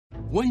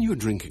When you're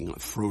drinking a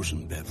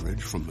frozen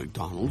beverage from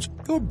McDonald's,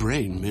 your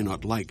brain may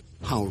not like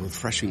how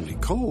refreshingly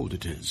cold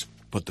it is.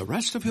 But the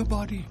rest of your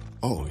body?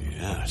 Oh,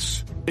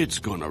 yes. It's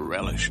gonna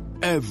relish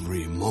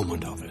every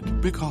moment of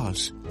it.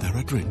 Because there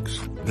are drinks.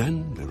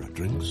 Then there are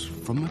drinks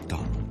from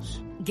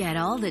McDonald's. Get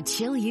all the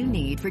chill you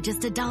need for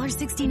just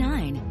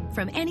 $1.69.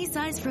 From any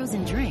size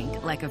frozen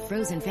drink, like a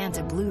frozen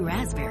Fanta Blue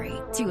Raspberry,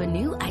 to a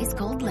new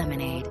ice-cold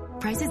lemonade.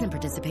 Prices and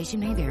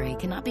participation may vary.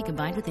 Cannot be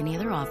combined with any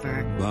other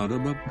offer.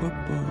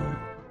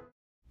 Ba-da-ba-ba-ba.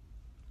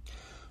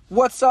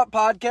 What's up,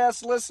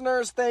 podcast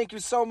listeners? Thank you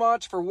so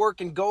much for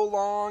working Go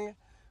Long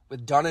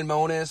with Dunn and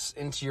Monis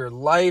into your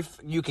life.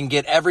 You can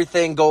get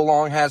everything Go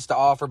Long has to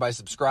offer by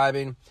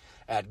subscribing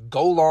at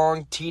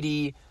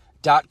golongtd.com.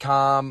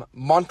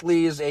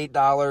 Monthly is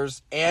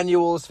 $8,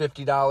 annual is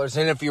 $50.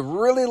 And if you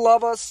really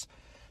love us,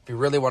 if you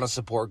really want to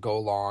support Go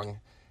Long,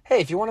 hey,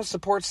 if you want to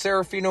support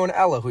Serafino and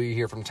Ella, who you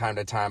hear from time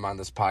to time on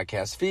this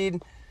podcast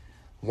feed,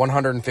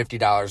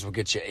 $150 will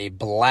get you a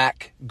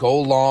black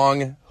Go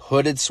Long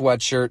hooded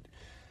sweatshirt,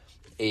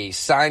 a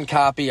signed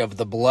copy of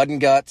The Blood and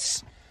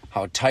Guts,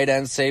 How Tight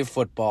Ends Save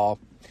Football,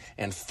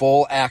 and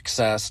full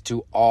access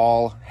to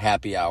all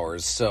happy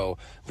hours. So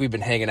we've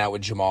been hanging out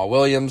with Jamal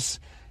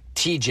Williams,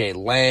 TJ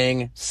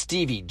Lang,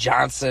 Stevie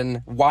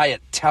Johnson,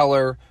 Wyatt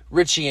Teller,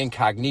 Richie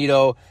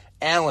Incognito,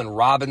 Allen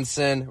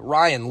Robinson,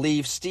 Ryan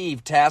Leaf,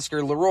 Steve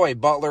Tasker, Leroy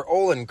Butler,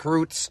 Olin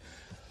Kreutz.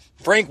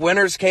 Frank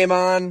Winters came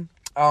on.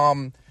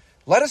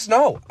 Let us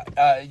know.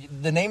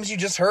 The names you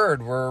just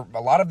heard, a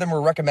lot of them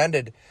were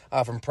recommended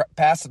from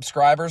past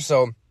subscribers.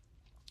 So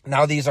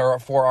now these are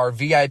for our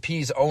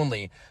VIPs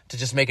only, to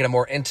just make it a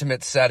more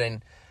intimate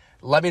setting.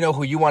 Let me know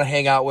who you want to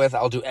hang out with.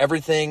 I'll do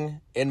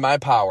everything in my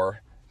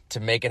power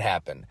to make it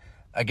happen.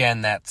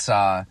 Again, that's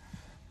for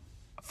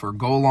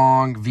Go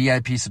Long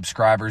VIP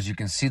subscribers. You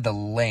can see the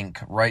link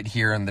right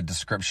here in the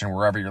description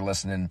wherever you're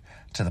listening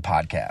to the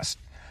podcast.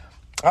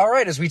 All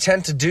right, as we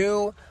tend to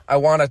do, I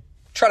want to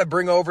try to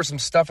bring over some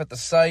stuff at the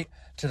site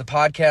to the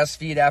podcast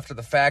feed after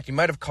the fact. You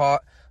might have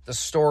caught the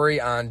story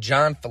on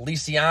Jon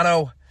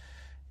Feliciano.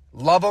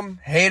 Love him,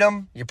 hate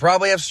him. You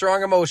probably have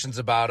strong emotions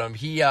about him.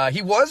 He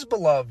was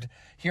beloved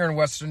here in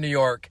Western New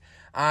York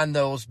on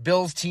those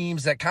Bills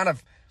teams that kind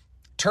of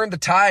turned the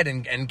tide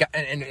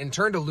and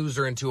turned a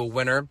loser into a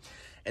winner,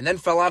 and then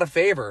fell out of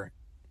favor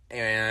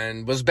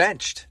and was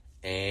benched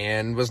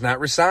and was not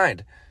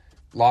re-signed.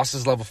 Lost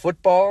his love of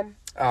football.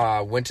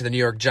 Went to the New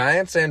York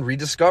Giants and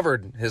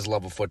rediscovered his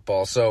love of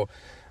football. So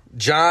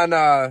John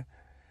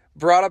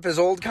brought up his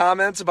old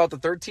comments about the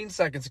 13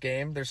 seconds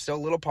game. There's still a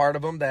little part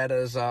of him that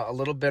is a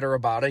little bitter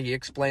about it. He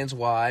explains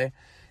why,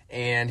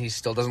 and he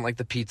still doesn't like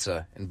the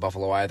pizza in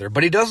Buffalo either.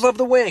 But he does love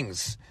the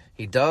wings.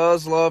 He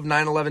does love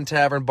 911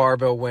 Tavern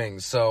barbell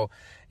wings. So,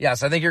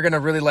 yes, I think you're going to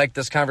really like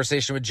this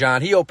conversation with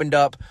John. He opened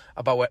up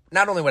about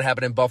not only what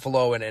happened in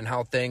Buffalo and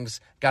how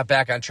things got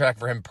back on track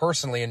for him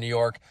personally in New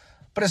York,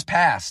 but his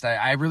past.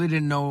 I really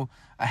didn't know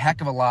a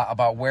heck of a lot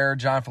about where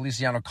Jon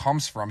Feliciano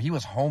comes from. He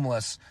was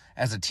homeless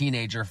as a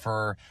teenager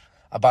for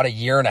about a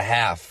year and a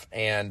half.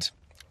 And,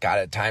 God,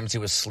 at times he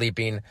was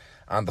sleeping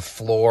on the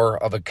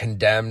floor of a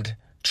condemned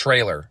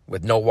trailer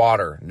with no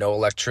water, no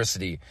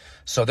electricity.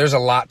 So there's a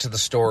lot to the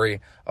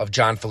story of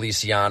Jon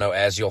Feliciano,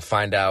 as you'll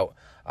find out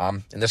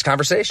in this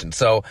conversation.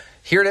 So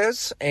here it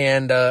is.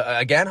 And,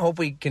 again, hope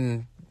we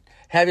can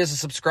have you as a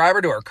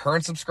subscriber. To our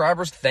current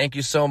subscribers, thank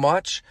you so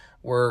much.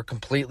 We're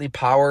completely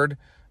powered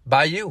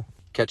by you.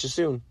 Catch you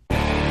soon.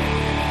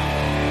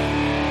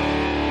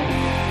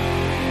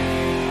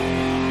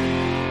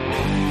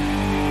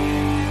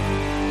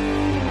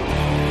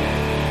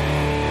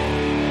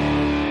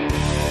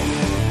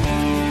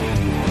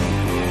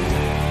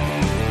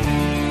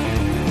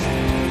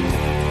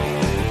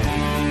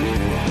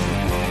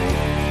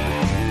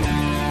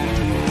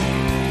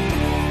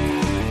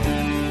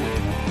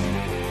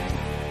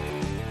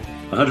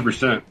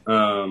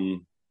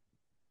 %.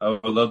 I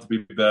would love to be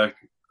back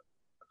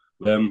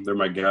with them. They're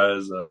my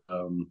guys.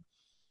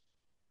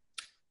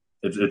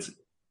 It's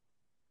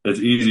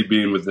easy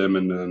being with them,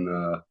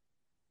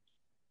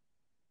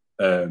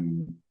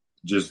 and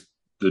just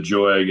the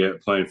joy I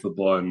get playing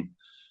football,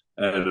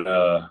 and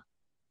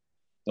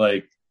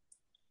like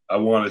I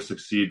want to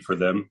succeed for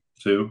them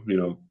too. You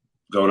know,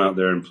 going out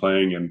there and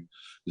playing, and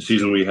the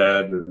season we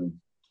had, and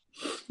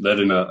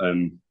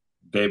and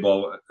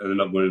Dayball ended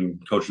up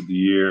winning Coach of the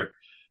Year.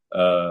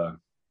 I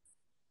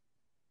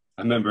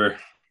remember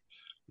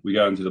we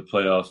got into the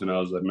playoffs, and I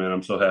was like, man,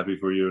 I'm so happy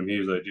for you. And he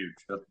was like, dude,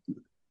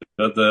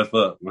 shut the F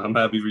up. I'm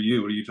happy for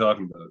you. What are you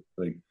talking about?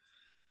 Like,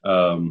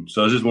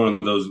 so it's just one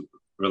of those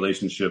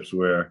relationships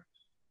where,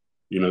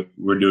 you know,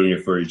 we're doing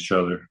it for each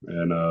other.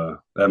 And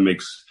that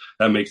makes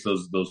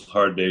those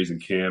hard days in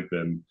camp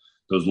and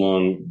those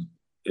long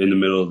in the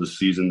middle of the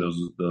season, those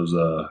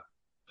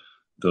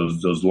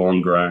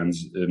long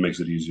grinds, it makes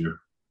it easier.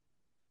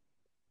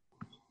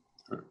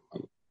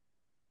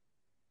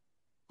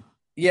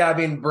 Yeah, I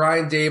mean,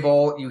 Brian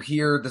Daboll, you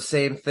hear the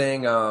same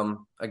thing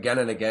again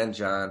and again,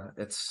 John.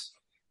 I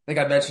think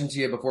I mentioned to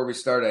you before we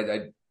started,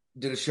 I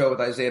did a show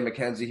with Isaiah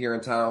McKenzie here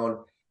in town,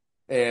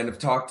 and have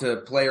talked to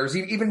players,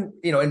 even,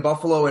 in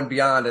Buffalo and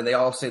beyond, and they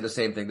all say the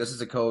same thing. This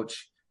is a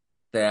coach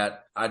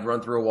that I'd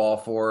run through a wall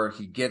for.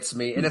 He gets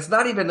me. And it's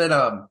not even in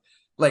a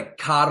like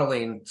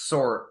coddling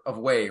sort of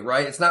way,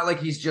 right? It's not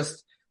like he's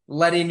just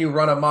letting you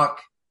run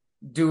amok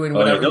doing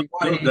whatever you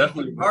want. He's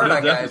hard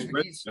on guys.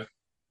 What's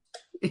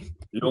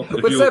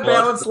that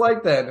balance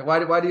like then?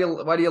 Why do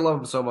you love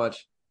him so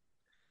much?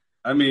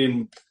 I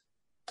mean,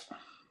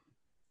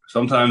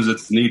 sometimes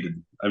it's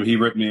needed. I mean, he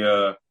ripped me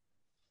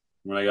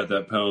when I got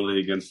that penalty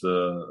against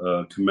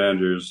the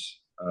Commanders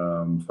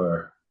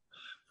for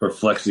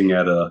flexing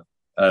at a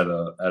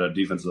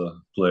defensive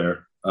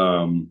player.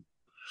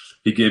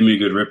 He gave me a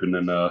good ripping,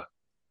 and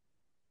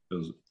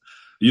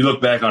you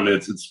look back on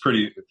it, it's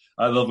pretty.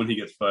 I love when he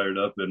gets fired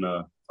up, and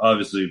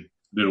obviously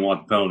didn't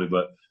want the penalty,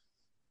 but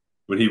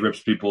when he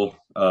rips people,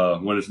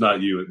 when it's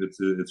not you,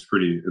 it's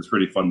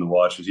pretty fun to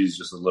watch. He's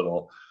just a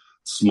little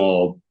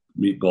small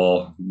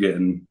meatball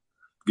getting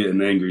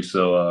angry.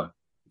 So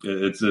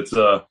it's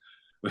when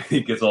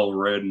he gets all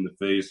red in the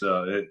face,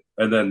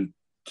 and then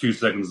 2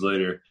 seconds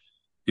later,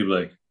 he'd be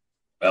like,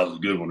 "That was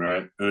a good one,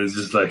 right?" And it's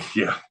just like,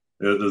 yeah,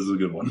 this is a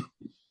good one.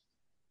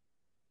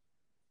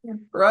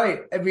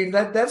 Right. I mean,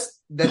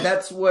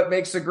 that's what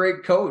makes a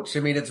great coach. I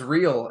mean, it's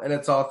real and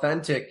it's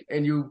authentic,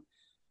 and you're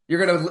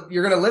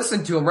gonna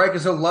listen to him, right?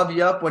 Because he'll love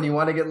you up when you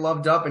want to get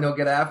loved up, and he'll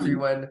get after you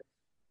when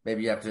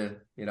maybe you have to,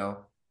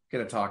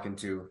 get a talking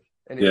to.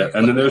 And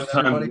and then there's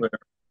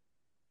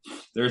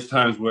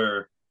times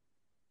where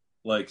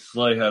like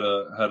Slay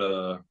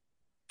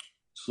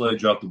Slay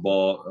dropped the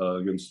ball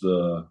against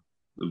the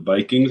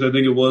Vikings, I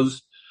think it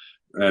was,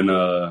 and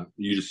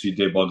you just see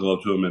Dayball go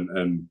up to him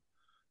and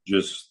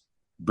just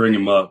bring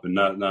him up and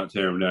not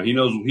tear him down. He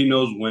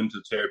knows when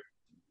to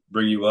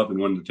bring you up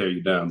and when to tear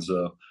you down.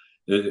 So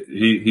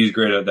he's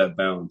great at that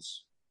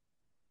balance.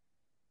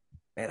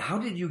 And how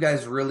did you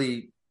guys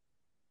really?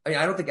 I mean,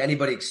 I don't think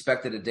anybody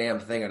expected a damn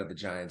thing out of the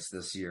Giants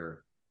this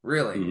year.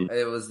 Really,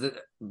 It was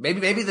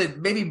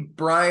maybe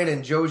Brian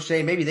and Joe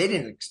Shea, maybe they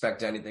didn't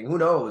expect anything. Who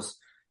knows?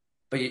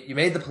 But you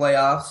made the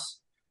playoffs.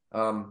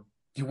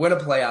 You win a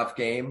playoff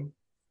game.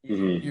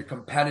 You're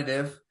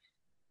competitive.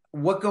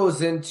 What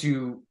goes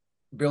into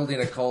building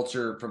a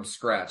culture from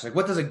scratch? Like,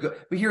 what does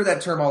we hear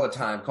that term all the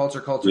time: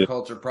 culture,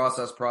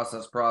 process.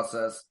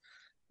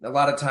 A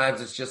lot of times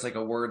it's just like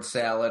a word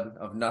salad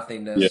of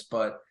nothingness,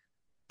 but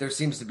there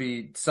seems to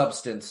be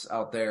substance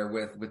out there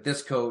with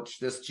this coach,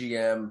 this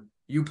GM,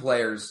 you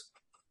players.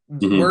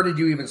 Where did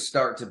you even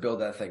start to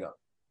build that thing up?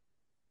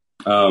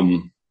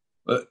 The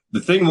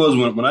thing was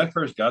when I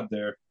first got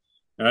there,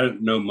 and I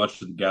didn't know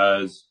much of the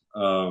guys,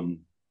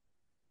 didn't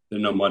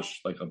know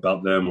much like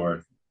about them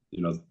or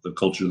the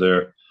culture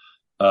there.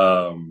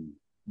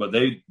 But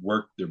they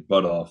worked their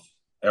butt off.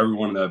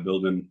 Everyone in that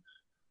building,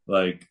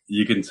 like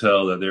you can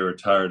tell that they were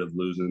tired of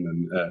losing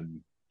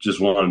and just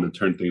wanted to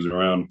turn things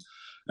around.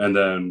 And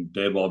then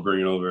Dayball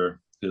bringing over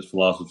his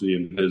philosophy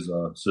and his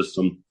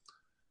system.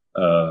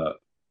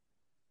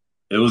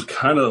 It was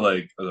kind of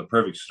like the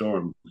perfect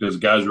storm because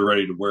guys were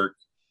ready to work,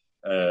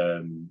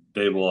 and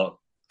Dayball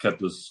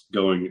kept us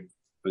going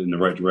in the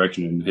right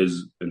direction in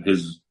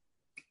his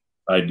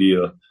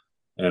idea.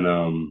 And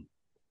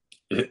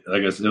I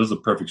guess it was a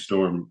perfect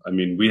storm. I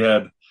mean, we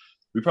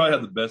probably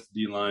had the best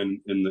D line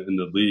in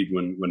the league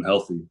when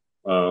healthy.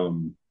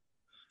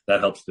 That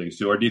helps things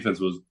too. Our defense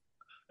was,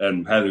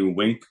 and having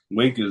Wink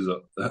is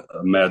a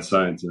mad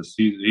scientist.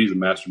 He's a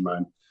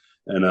mastermind,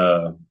 and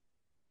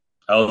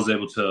I was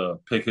able to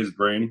pick his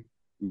brain.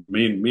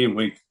 Me and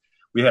Wink,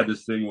 we had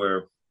this thing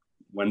where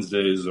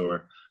Wednesdays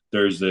or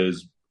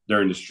Thursdays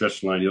during the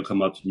stretch line, he'll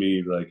come up to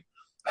me like,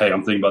 "Hey,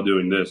 I'm thinking about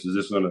doing this. Is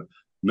this going to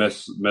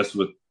mess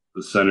with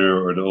the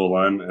center or the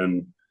O-line?"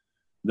 And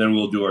then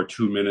we'll do our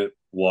 2-minute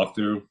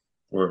walkthrough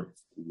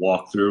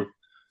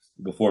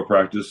before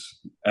practice.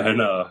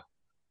 And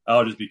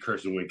I'll just be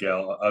cursing Wink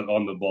out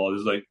on the ball.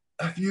 It's like,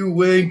 "F you,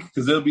 Wink,"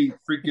 because there'll be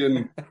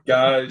freaking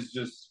guys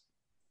just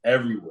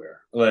everywhere.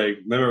 Like,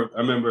 I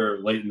remember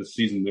late in the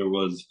season, there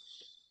was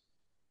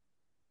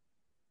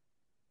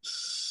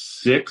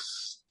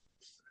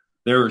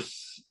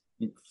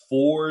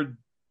 4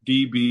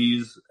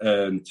 DBs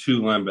and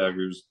 2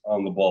 linebackers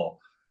on the ball.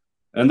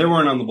 And they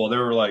weren't on the ball. They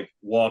were like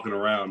walking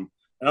around.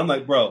 And I'm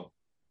like, bro,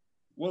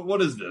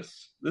 what is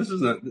this? This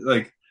isn't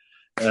like,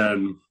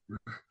 and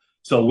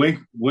so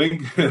Wink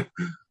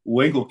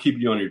will keep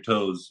you on your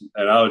toes.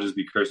 And I would just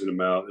be cursing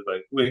him out. It's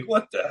like, Wink,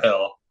 what the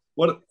hell?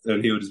 What?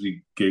 And he would just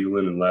be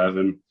giggling and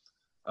laughing.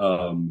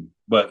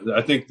 But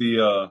I think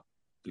the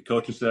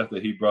coaching staff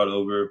that he brought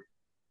over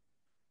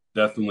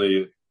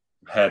definitely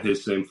had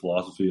his same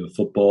philosophy of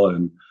football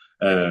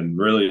and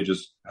really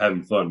just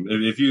having fun.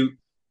 If you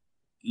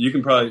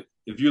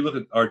look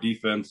at our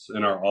defense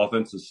and our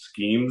offensive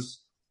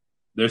schemes,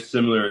 they're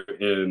similar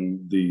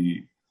in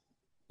the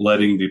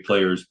letting the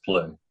players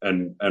play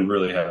and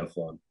really have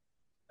fun.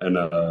 And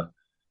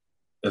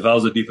if I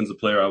was a defensive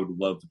player, I would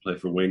love to play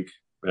for Wink,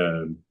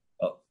 and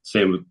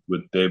same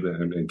with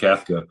David and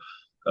Kafka.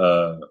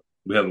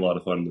 We have a lot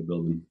of fun in the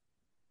building.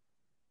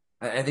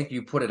 I think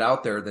you put it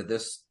out there that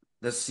this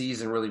this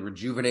season really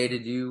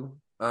rejuvenated you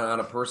on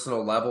a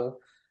personal level?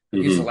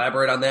 Can you Mm-hmm.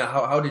 elaborate on that?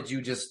 How did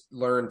you just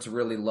learn to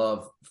really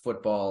love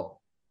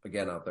football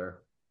again out there?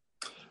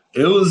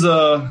 It was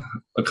a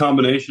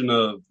combination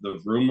of the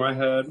room I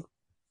had,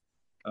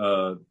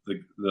 the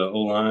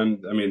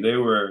O-line. I mean, they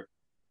were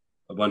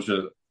a bunch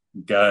of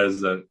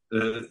guys that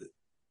it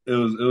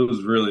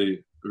was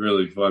really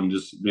really fun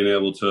just being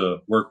able to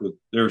work with.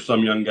 There were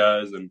some young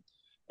guys and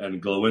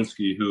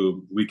Glowinski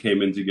who we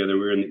came in together. We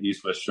were in the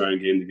East West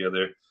Shrine game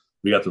together.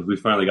 We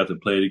finally got to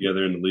play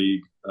together in the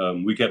league.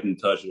 We kept in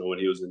touch, when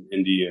he was in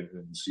Indy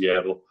and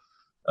Seattle.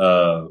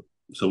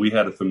 So we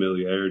had a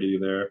familiarity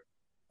there,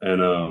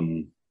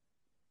 and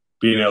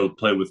being able to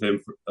play with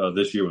him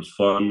this year was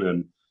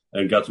fun,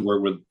 and got to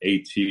work with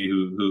AT,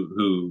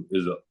 who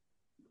is a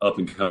up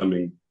and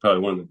coming, probably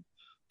one of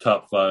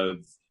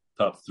the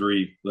top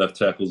three left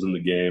tackles in the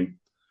game.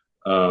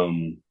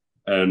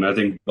 And I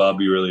think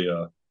Bobby really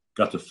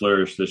got to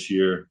flourish this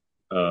year,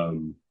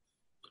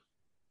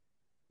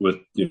 with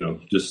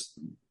just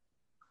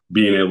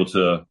being able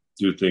to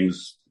do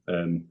things,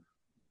 and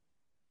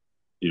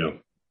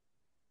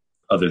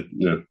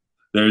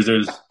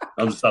there's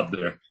I'll just stop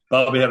there.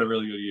 Bobby had a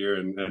really good year,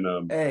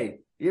 and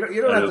Hey, you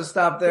don't have to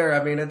stop there.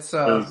 I mean, it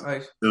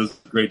was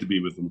great to be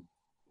with him.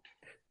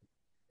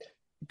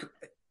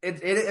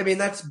 I mean,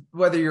 that's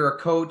whether you're a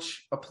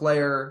coach, a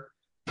player,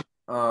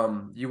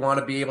 you want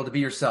to be able to be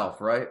yourself,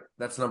 right?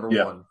 That's number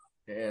one.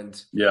 And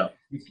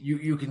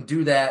you can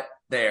do that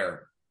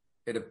there.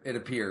 It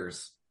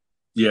appears.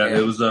 Yeah, and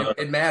it was.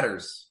 It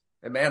matters.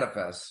 It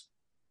manifests.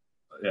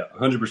 Yeah,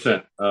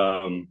 100%.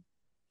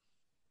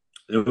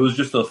 It was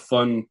just a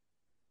fun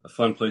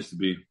place to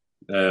be,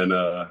 and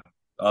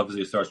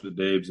obviously it starts with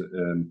Dave's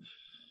and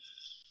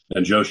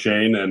Joe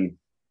Shane, and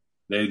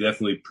they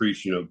definitely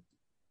preach,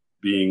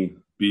 be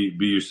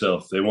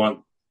yourself. They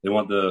want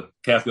the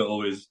Kafka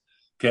always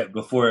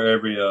before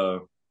every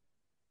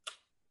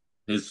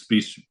his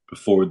speech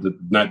before the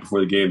night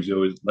before the games. You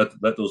always let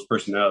those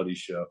personalities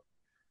show,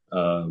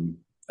 and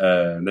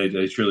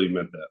they truly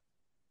meant that.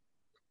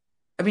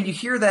 I mean, you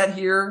hear that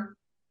here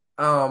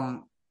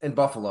in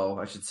Buffalo,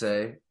 I should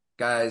say,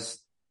 guys,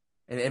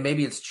 and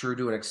maybe it's true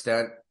to an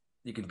extent.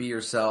 You can be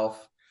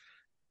yourself,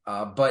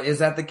 but is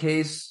that the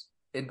case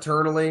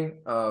internally?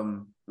 I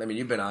mean,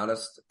 you've been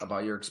honest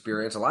about your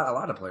experience. A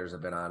lot of players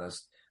have been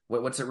honest.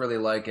 What's it really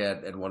like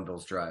at One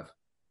Bills Drive?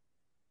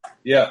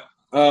 Yeah,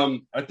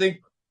 I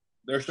think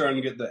they're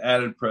starting to get the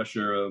added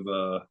pressure of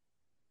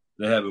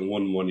they haven't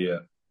won one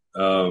yet,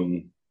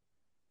 and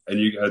I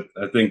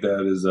think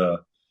that is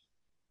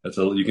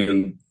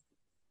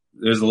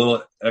there's a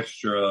little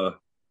extra.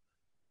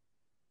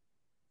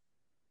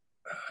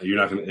 You're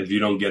not gonna, if you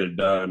don't get it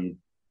done,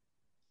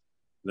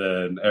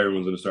 then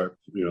everyone's going to start,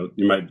 you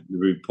might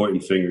be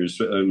pointing fingers,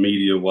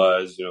 media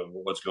wise,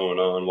 what's going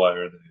on? Why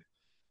are they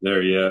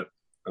there yet?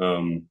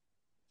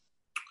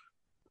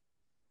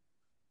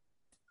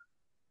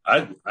 I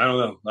don't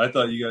know. I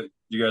thought you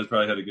guys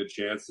probably had a good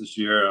chance this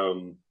year.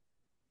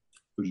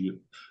 The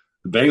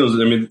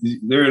Bengals, I mean,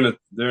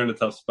 they're in a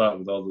tough spot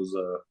with all those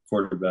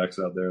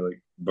quarterbacks out there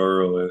like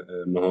Burrow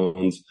and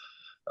Mahomes.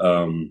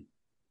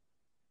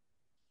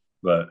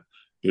 But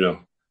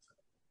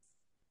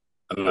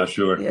I'm not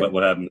sure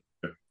what happened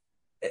there.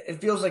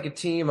 It feels like a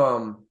team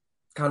kind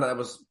of that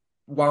was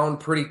wound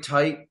pretty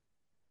tight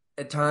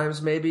at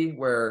times, maybe,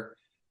 where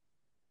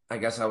I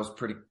guess I was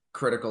pretty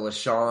critical of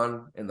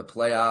Sean in the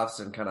playoffs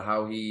and kind of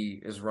how he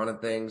is running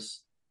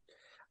things.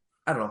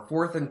 I don't know,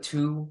 4th and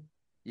 2,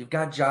 you've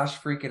got Josh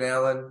freaking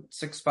Allen,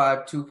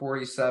 6'5",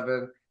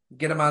 247,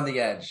 get him on the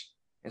edge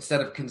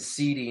instead of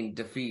conceding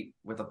defeat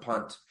with a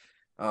punt.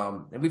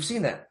 And we've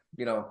seen that,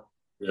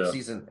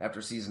 season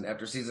after season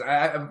after season.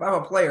 I'm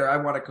a player. I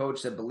want a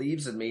coach that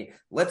believes in me.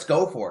 Let's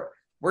go for it.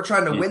 We're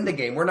trying to win the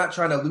game. We're not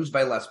trying to lose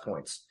by less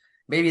points.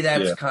 Maybe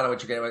that's kind of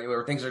what you're getting,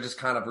 where things are just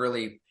kind of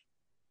really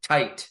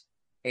tight,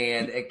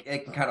 and it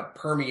can kind of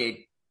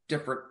permeate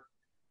different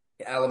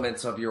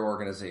elements of your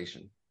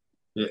organization.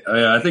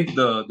 Yeah, I think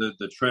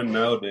the trend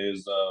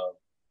nowadays,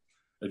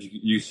 if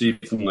you see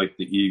from like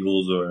the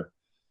Eagles or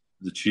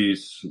the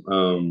Chiefs,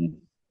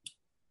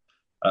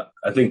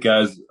 I think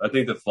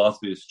the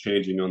philosophy is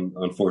changing on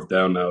 4th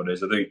down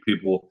nowadays. I think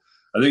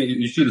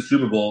you see the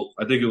Super Bowl,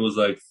 I think it was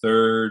like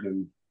 3rd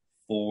and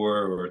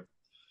 4 or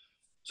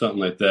something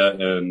like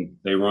that, and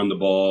they run the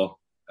ball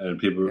and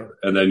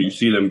and then you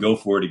see them go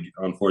for it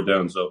on 4th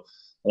down. So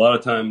a lot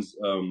of times,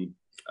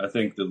 I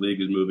think the league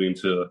is moving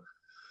to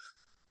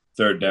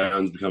 3rd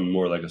downs becoming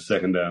more like a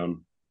 2nd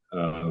down,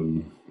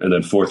 and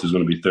then 4th is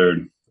going to be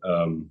 3rd.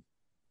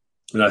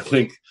 And I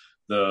think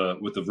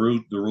with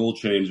the rule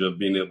change of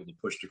being able to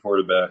push the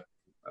quarterback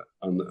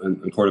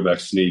on quarterback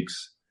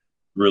sneaks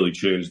really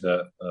changed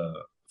that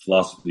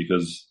philosophy,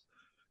 because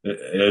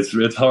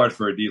it's hard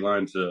for a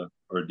D-line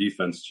or a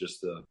defense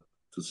just to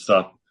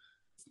stop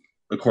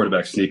a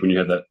quarterback sneak when you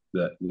have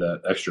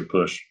that extra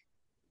push.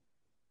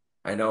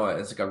 I know,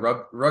 it's like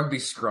a rugby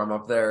scrum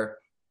up there.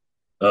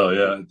 Oh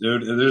yeah,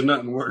 dude! There's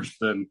nothing worse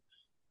than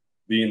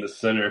being the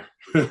center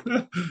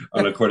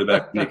on a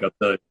quarterback sneak. I'll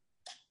tell you.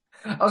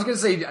 I was gonna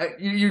say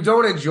you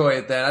don't enjoy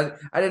it then.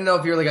 I didn't know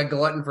if you're like a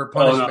glutton for Oh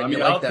no, punishment. I mean You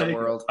like I'll that take it.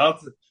 world.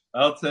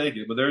 I'll take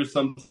it. But there's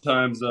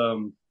sometimes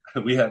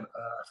we had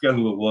I forgot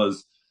who it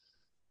was,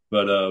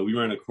 but we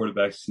ran a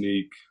quarterback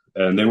sneak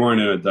and they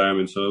weren't in a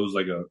diamond, so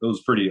it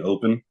was pretty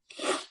open.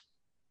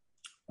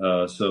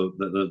 So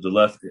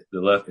the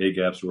left A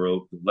gaps were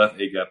open. The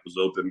left A gap was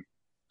open,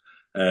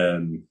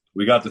 and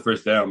we got the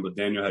first down. But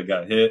Daniel had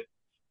got hit,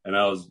 and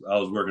I was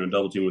working a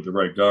double team with the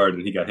right guard,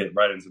 and he got hit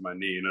right into my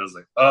knee, and I was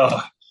like,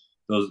 oh,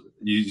 those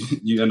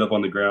you end up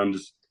on the ground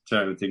just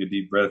trying to take a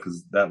deep breath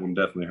because that one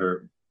definitely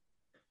hurt.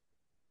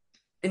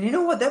 And you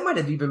know what? That might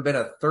have even been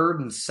a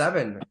 3rd and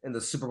 7 in the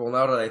Super Bowl.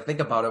 Now that I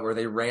think about it, where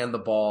they ran the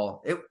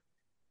ball,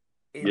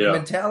 the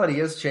mentality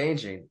is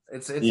changing.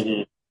 It's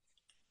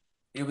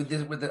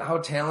Mm-hmm. with how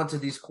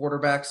talented these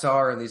quarterbacks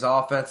are and these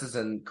offenses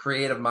and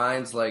creative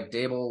minds like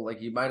Dable.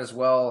 Like you might as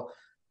well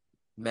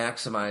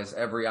maximize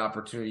every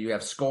opportunity you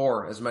have,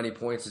 score as many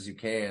points as you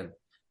can.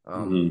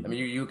 Mm-hmm. I mean,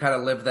 you kind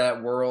of live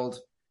that world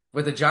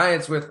with the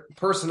Giants with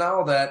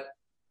personnel that,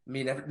 I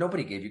mean,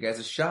 nobody gave you guys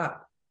a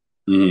shot.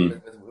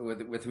 Mm-hmm.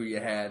 With who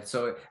you had.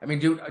 So, I mean,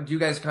 do you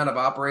guys kind of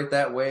operate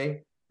that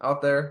way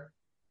out there?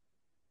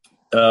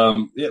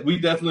 Yeah, we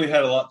definitely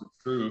had a lot to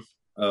prove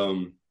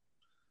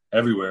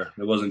everywhere.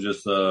 It wasn't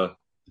just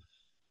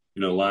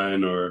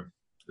line or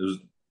it was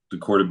the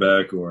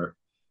quarterback or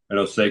I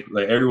know like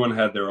everyone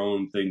had their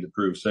own thing to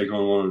prove.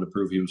 Saquon wanted to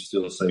prove he was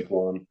still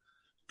Saquon.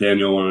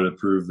 Daniel wanted to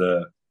prove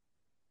that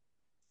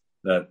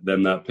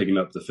them not picking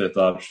up the 5th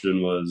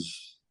option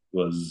was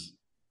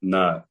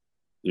not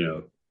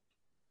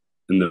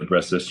in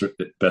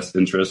the best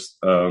interest.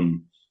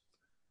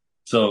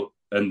 So,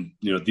 and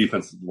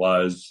defense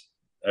wise,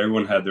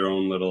 everyone had their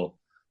own little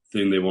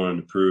thing they wanted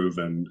to prove,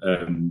 and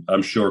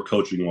I'm sure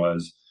coaching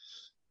wise,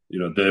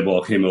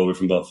 Dayball came over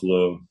from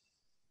Buffalo.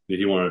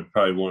 He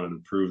probably wanted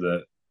to prove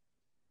that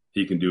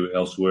he can do it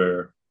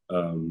elsewhere.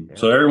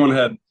 So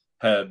everyone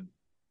had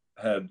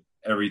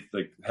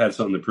everything, had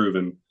something to prove,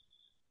 and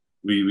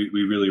we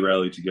really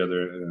rallied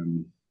together,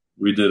 and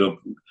we did.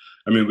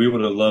 We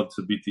would have loved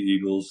to beat the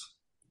Eagles.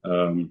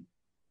 But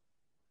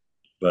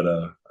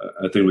I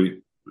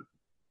think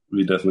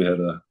we definitely had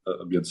a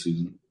good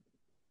season.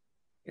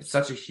 It's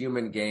such a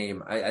human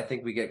game. I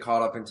think we get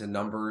caught up into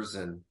numbers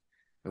and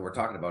we're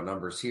talking about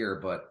numbers here,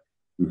 but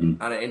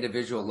Mm-hmm. on an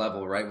individual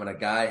level, right? When a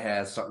guy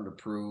has something to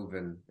prove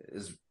and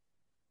is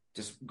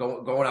just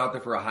going out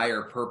there for a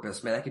higher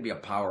purpose, man, that can be a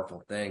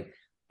powerful thing.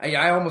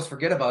 I almost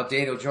forget about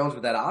Daniel Jones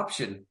with that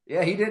option.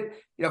 Yeah, he did.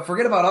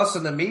 Forget about us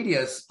in the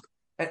media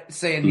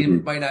saying he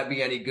Mm-hmm. might not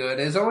be any good.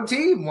 His own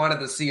team wanted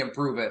to see him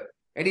prove it,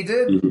 and he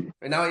did. Mm-hmm.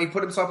 And now he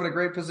put himself in a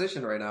great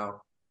position right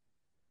now.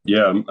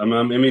 Yeah,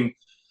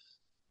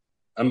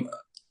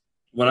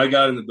 when I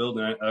got in the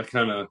building, I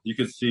kind of you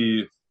could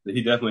see that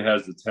he definitely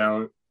has the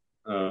talent,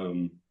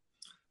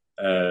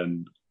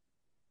 and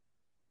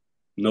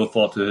no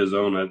fault to his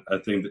own. I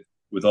think that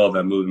with all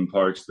that moving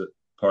parts that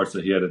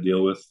he had to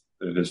deal with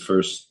in his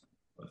first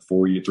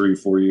 3 or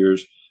 4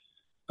 years,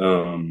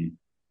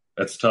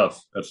 that's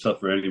tough. That's tough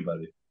for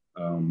anybody.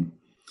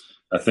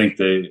 I think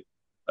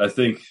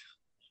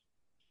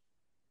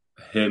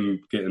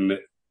him getting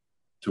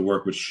to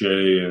work with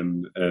Shea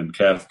and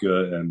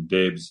Kafka and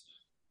Dabes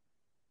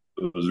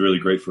was really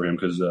great for him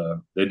because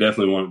they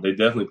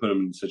definitely put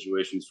him in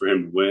situations for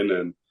him to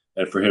win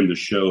and for him to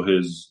show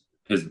his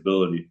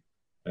ability.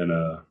 And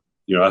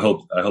I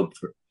hope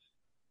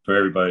for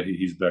everybody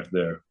he's back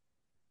there.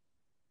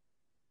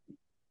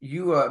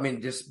 You,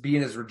 just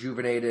being as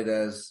rejuvenated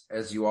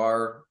as you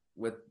are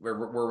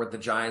we're with the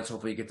Giants.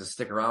 Hopefully you get to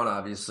stick around,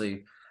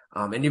 obviously.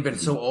 And you've been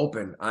so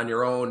open on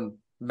your own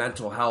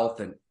mental health.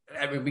 And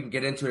we can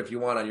get into it if you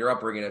want on your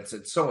upbringing.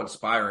 It's so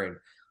inspiring.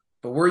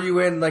 But were you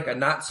in like a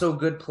not so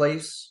good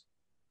place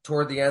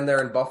toward the end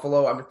there in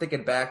Buffalo? I'm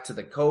thinking back to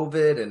the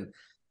COVID and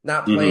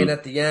not playing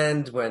at the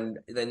end when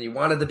then you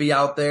wanted to be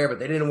out there, but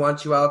they didn't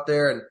want you out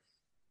there. And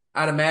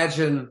I'd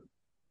imagine,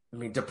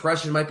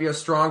 depression might be a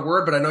strong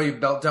word, but I know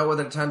you've dealt with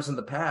it at times in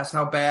the past.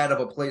 How bad of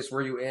a place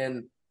were you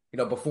in,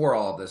 before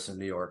all of this in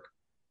New York?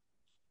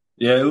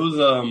 Yeah, it was.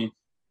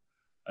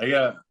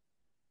 It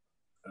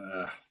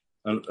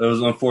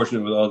was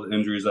unfortunate with all the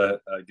injuries I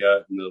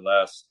got in the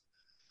last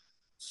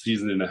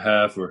season and a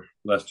half or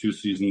last 2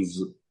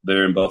 seasons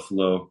there in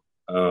Buffalo.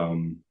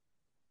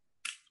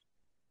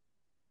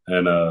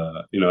 And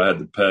I had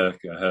the pec,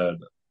 I had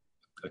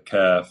a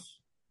calf.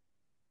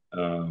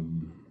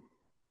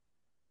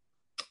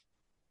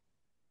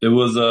 It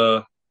was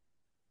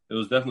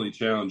definitely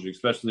challenging,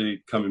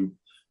 especially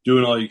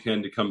doing all you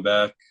can to come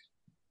back.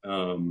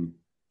 And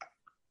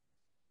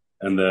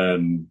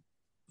then,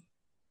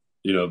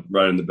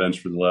 riding the bench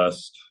for the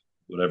last,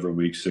 whatever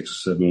week, 6 or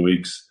 7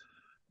 weeks.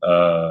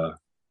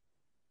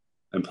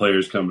 And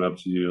players coming up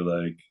to you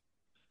like,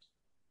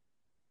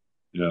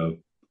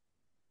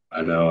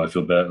 I know, I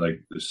feel bad.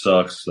 Like, it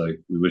sucks. Like,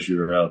 we wish you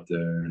were out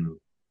there.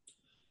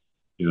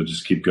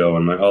 Just keep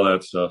going. Like, all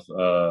that stuff.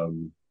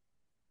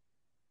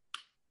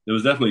 It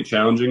was definitely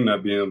challenging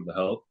not being able to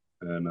help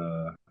and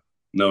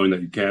knowing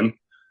that you can.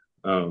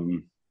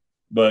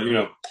 but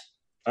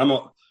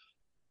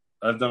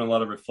I've done a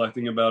lot of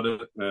reflecting about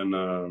it, and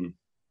I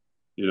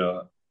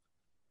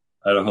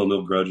don't hold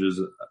no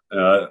grudges.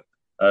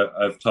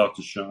 I've talked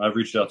to Sean. I've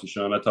reached out to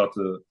Sean. I've talked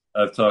to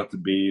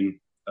Bean.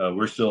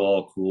 We're still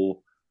all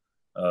cool.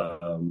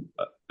 I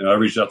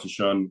reached out to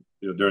Sean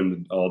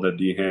during all that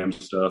D-Ham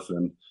stuff,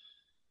 and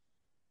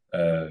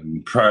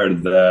prior to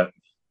that,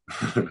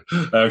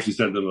 I actually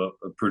sent them a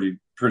pretty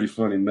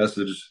funny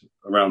message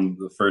around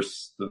I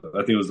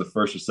think it was the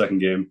first or second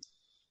game,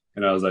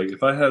 and I was like,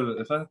 if I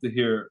have to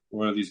hear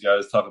one of these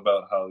guys talk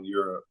about how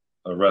you're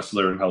a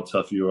wrestler and how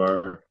tough you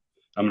are,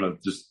 I'm gonna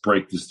just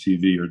break this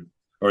TV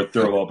or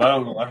throw up. I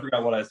don't know. I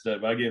forgot what I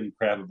said, but I gave him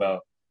crap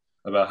about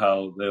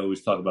how they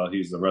always talk about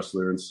he's a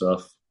wrestler and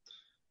stuff.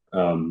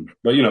 But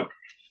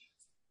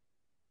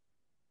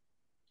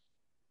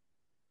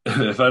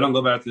if I don't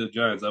go back to the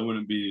Giants, I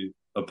wouldn't be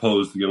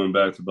opposed to going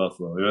back to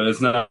Buffalo.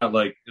 It's not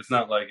like it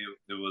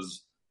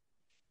was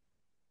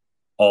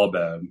all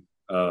bad.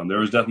 There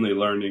was definitely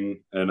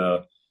learning, and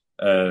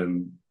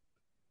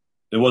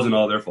it wasn't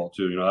all their fault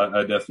too.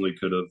 I definitely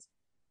could have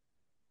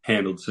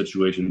handled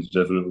situations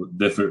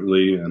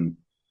differently, and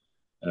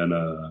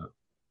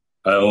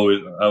I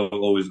will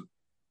always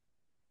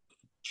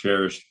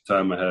cherish the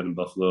time I had in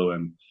Buffalo.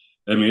 And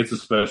I mean, it's a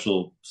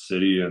special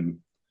city, and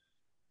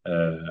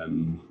I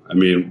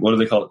mean, what do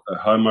they call it? A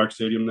Highmark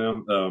Stadium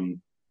now.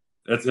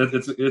 It's a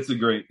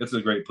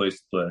great place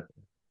to play.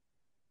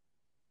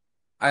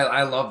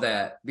 I love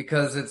that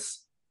because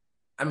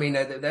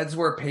that's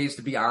where it pays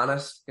to be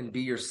honest and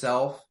be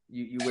yourself.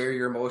 You wear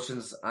your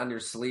emotions on your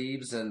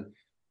sleeves, and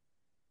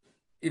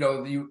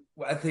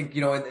I think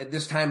at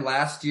this time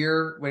last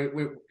year,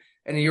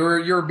 and you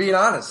were being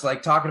honest,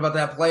 like talking about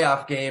that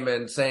playoff game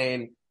and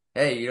saying,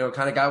 hey,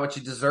 kind of got what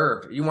you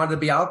deserved. You wanted to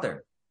be out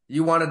there.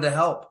 You wanted to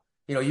help.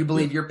 You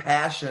believe your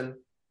passion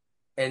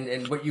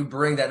and what you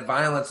bring, that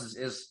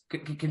violence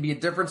can be a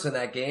difference in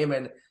that game.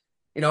 And,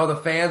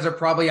 the fans are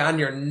probably on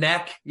your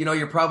neck.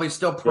 You're probably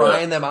still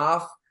prying them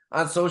off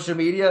on social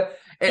media.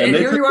 And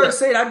here you are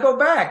saying, I'd go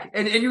back.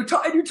 And you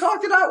talked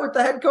it out with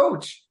the head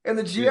coach and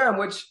the GM,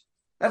 which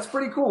that's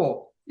pretty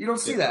cool. You don't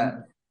see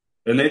that.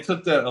 And they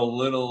took that a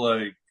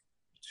little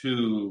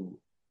too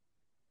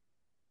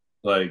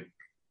I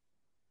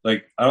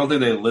don't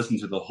think they listened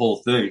to the whole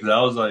thing, because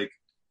I was like,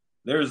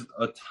 there's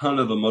a ton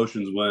of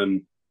emotions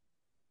when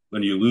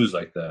you lose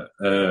like that,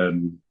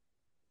 and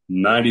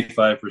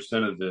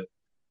 95% of it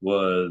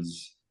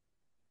was,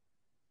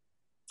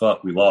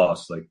 fuck, we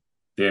lost. Like,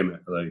 damn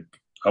it. Like,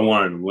 I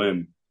wanted to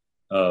win.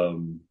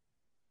 2%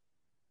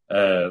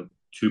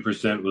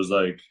 was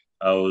like,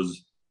 I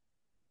was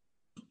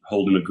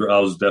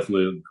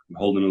definitely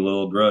holding a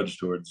little grudge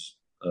towards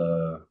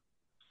the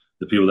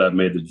people that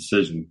made the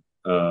decision.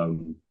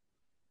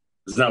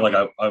 It's not like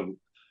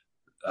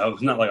I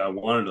was not like I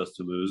wanted us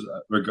to lose.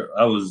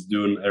 I was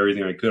doing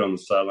everything I could on the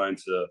sideline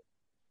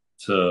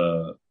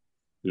to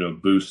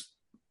boost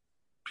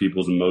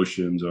people's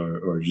emotions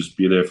or just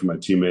be there for my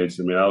teammates.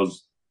 I mean, I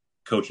was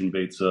coaching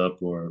Bates up,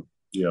 I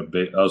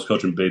was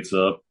coaching Bates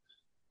up,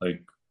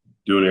 like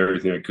doing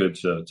everything I could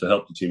to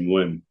help the team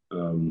win.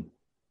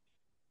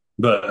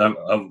 But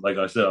like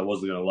I said, I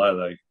wasn't gonna lie.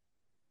 Like,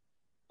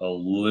 a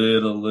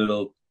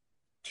little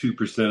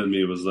 2% of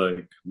me was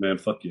like, man,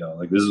 fuck y'all.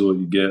 Like, this is what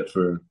you get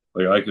for,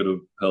 like, I could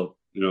have helped.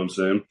 You know what I'm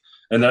saying?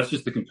 And that's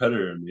just the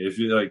competitor in me. If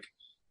you're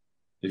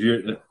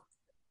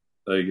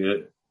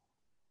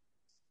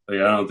I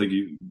don't think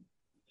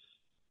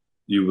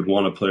you would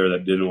want a player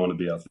that didn't want to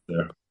be out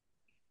there.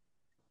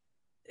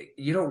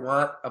 You don't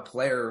want a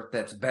player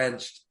that's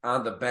benched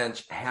on the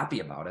bench happy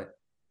about it.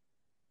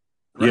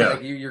 Right? Yeah.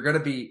 Like you're gonna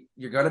be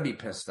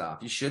pissed off.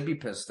 You should be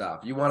pissed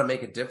off. You want to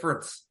make a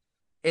difference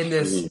in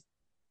this,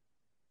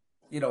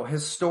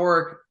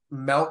 historic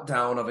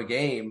meltdown of a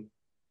game.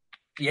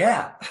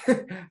 Yeah,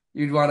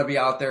 you'd want to be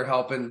out there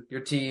helping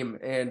your team.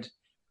 And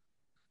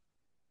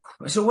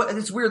so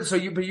it's weird. So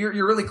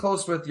you're really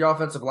close with your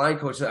offensive line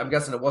coach. I'm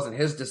guessing it wasn't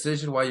his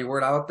decision why you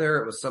weren't out there.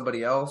 It was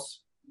somebody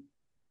else.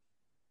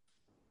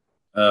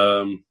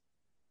 Who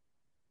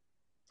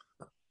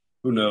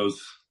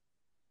knows?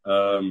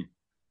 It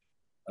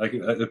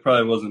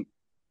probably wasn't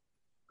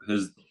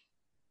his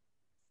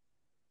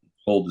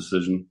whole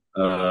decision.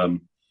 But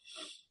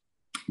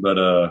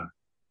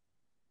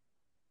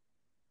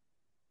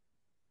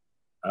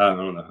I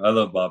don't know. I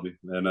love Bobby,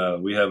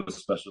 and we have a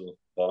special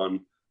bond.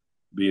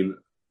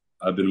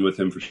 I've been with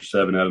him for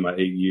 7 out of my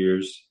 8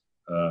 years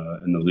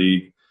in the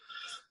league.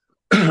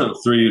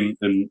 3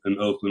 in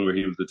Oakland, where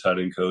he was the tight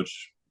end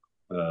coach.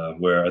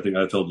 Where I think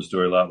I told the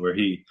story a lot. Where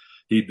he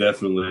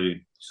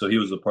definitely, so he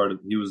was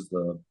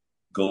the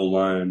goal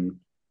line.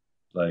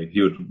 Like,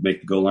 he would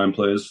make the goal line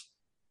plays.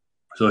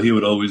 So he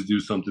would always do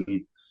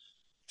something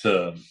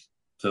to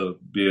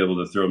be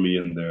able to throw me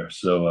in there.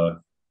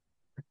 So.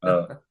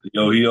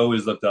 He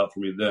always looked out for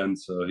me then,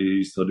 so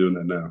he's still doing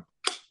that now.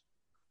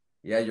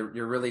 Yeah,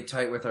 you're really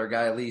tight with our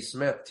guy Lee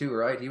Smith too,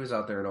 right? He was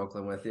out there in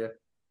Oakland with you.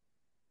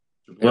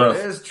 There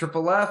it is,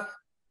 Triple F.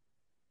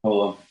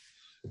 Hold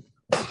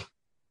on.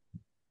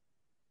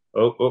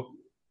 Oh,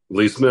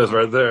 Lee Smith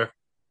right there.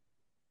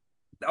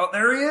 Oh,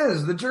 there he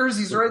is. The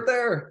jersey's right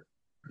there.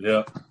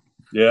 Yeah.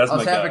 Yeah, that's I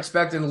was my half guy.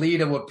 expecting Lee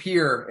to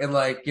appear and,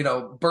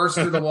 burst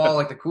through the wall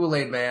like the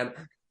Kool-Aid man.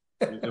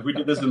 If we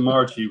did this in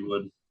March, he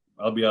would.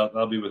 I'll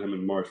be with him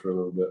in March for a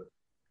little bit.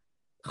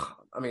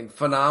 I mean,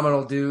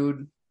 phenomenal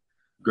dude.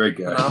 Great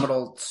guy.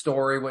 Phenomenal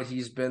story, what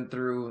he's been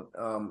through.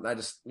 I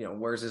just,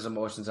 wears his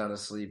emotions on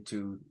his sleeve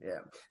too. Yeah,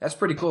 that's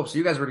pretty cool. So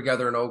you guys were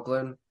together in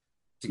Oakland,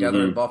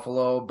 together in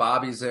Buffalo.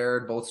 Bobby's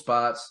there at both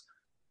spots.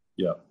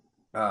 Yeah.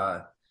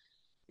 How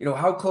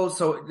close?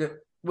 So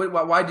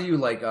why do you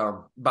like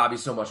Bobby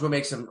so much? What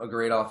makes him a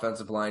great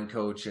offensive line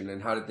coach?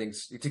 And how did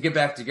things to get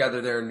back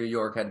together there in New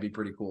York had to be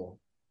pretty cool?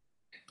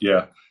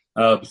 Yeah.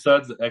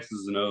 Besides the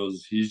X's and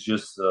O's, he's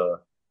just a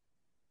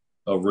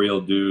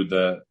real dude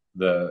that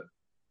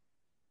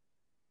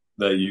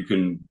you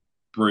can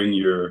bring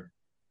your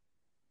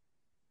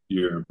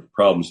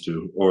problems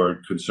to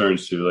or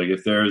concerns to. Like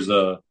if there's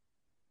a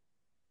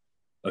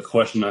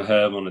question I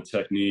have on a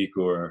technique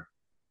or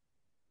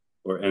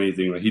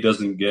anything, like he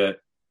doesn't get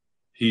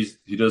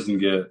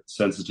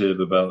sensitive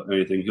about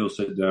anything. He'll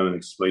sit down and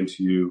explain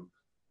to you,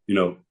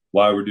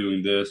 why we're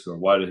doing this or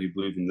why did he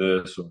believe in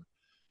this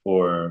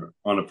or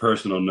on a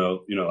personal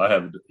note,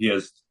 he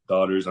has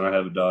daughters and I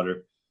have a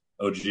daughter.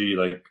 Oh, gee,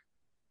 like,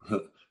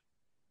 how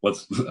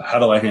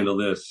do I handle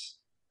this?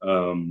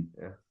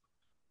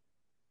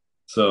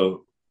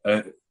 So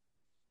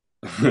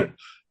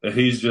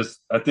he's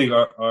just, I think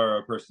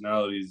our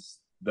personalities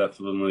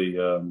definitely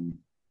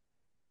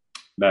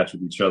match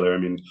with each other. I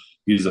mean,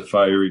 he's a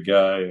fiery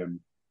guy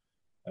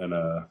and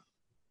I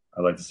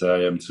like to say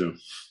I am too.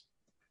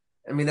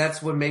 I mean,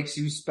 that's what makes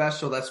you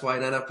special. That's why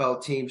an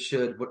NFL team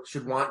should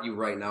want you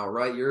right now,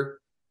 right?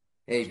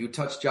 If you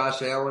touch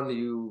Josh Allen,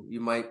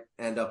 you might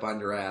end up on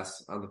your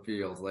ass on the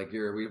field. Like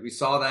we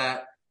saw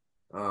that.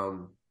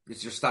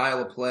 It's your style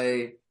of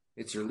play.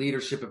 It's your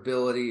leadership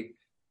ability.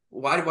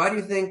 Why do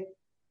you think?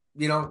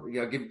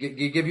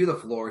 Give you the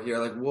floor here.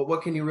 Like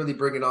what can you really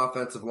bring an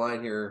offensive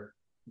line here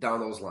down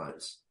those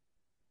lines?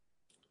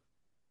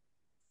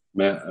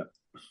 Man,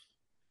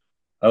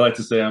 I like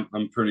to say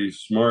I'm pretty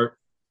smart.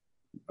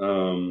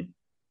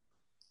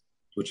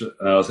 Which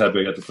I was happy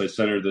I got to play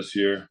center this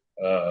year.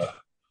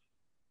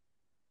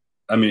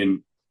 I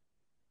mean,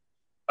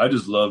 I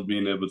just love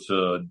being able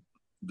to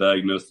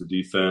diagnose the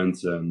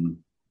defense and,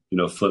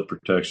 flip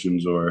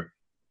protections or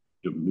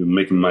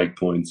making mic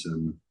points.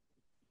 And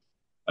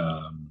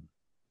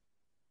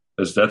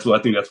that's what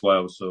I think that's why I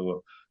was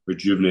so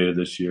rejuvenated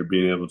this year,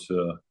 being able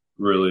to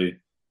really,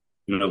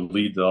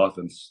 lead the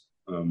offense,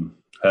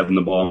 having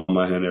the ball in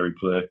my hand every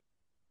play.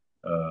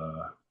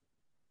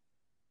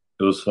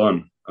 It was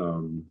fun.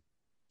 And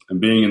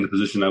being in the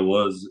position I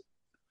was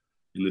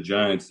in the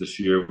Giants this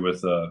year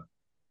with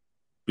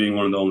being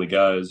one of the only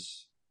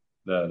guys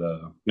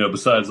that,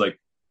 besides like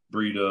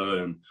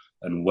Breida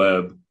and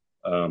Webb,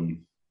 I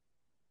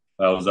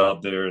was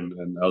out there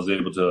and I was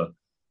able to,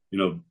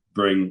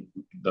 bring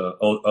the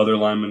other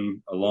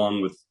linemen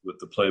along with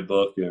the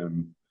playbook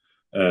and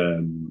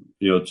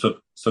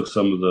took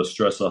some of the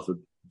stress off of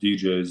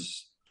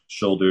DJ's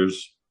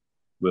shoulders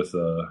with,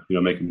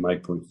 making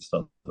mic points and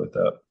stuff like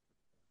that.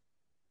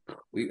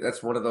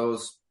 That's one of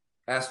those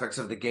aspects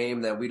of the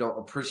game that we don't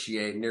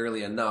appreciate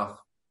nearly enough.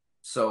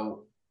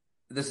 So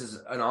this is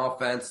an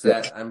offense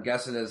that I'm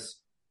guessing is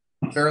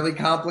fairly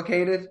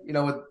complicated.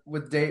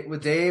 With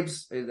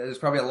Dave's, there's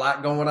probably a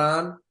lot going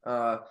on.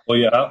 I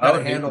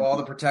would handle all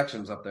the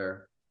protections up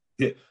there.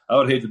 Yeah, I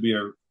would hate to be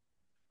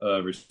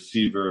a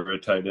receiver or a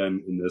tight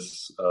end in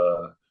this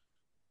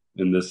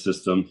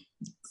system,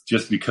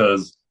 just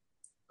because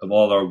of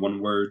all our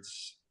one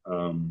words.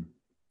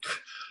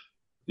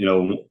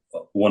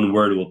 One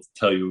word will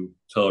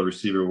tell a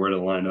receiver where to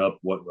line up,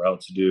 what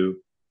route to do.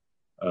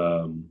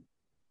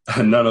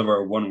 And none of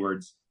our one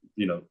words,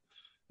 it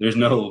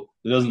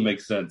doesn't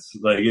make sense.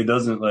 Like it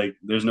doesn't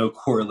there's no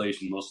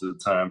correlation most of the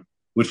time,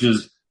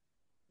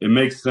 it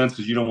makes sense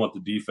because you don't want the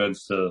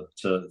defense to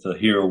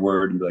hear a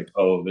word and be like,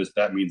 oh,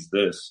 that means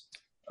this.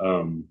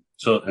 Probably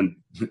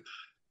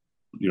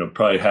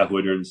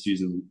halfway during the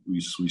season, we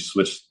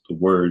switched the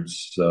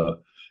words. So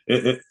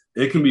it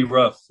can be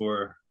rough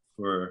for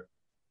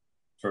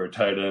a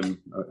tight end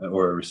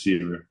or a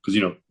receiver because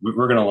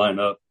we're going to line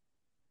up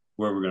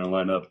where we're going to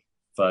line up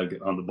if I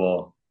get on the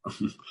ball.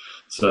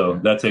 So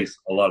that takes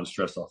a lot of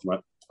stress off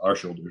our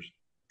shoulders.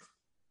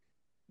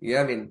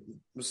 Yeah, I mean,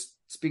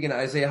 speaking to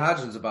Isaiah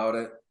Hodgins about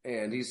it,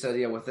 and he said,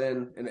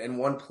 within in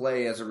one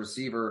play as a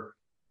receiver,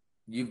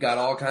 you've got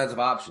all kinds of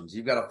options.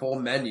 You've got a full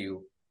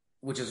menu,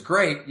 which is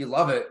great. You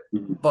love it,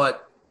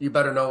 but you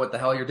better know what the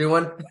hell you're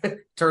doing,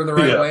 turn the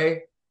right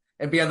way,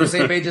 and be on the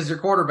same page as your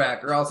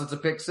quarterback, or else it's a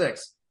pick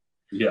six.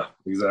 Yeah,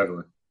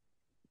 exactly.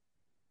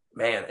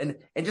 Man,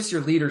 and just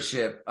your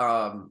leadership.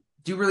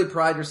 Do you really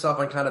pride yourself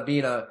on kind of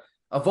being a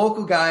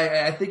vocal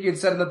guy? I think you had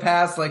said in the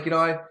past,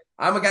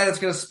 I'm a guy that's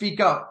going to speak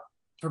up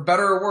for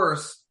better or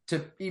worse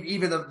to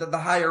even the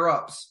higher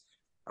ups.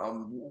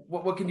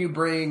 What can you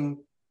bring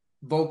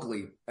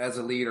vocally as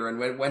a leader,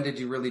 and when did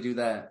you really do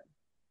that?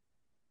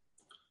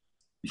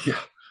 Yeah,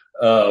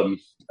 I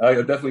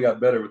definitely got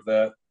better with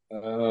that.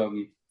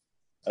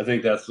 I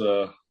think that's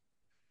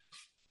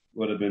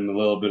would have been a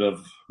little bit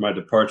of my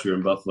departure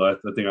in Buffalo. I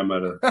think I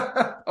might have.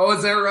 Oh,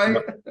 is that right?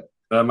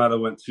 That might have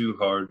went too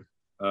hard.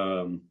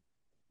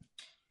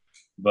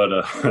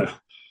 But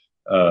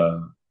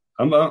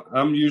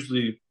I'm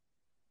usually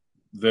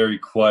very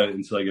quiet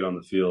until I get on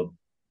the field,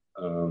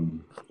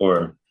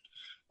 or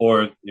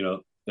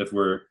if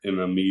we're in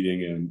a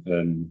meeting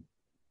and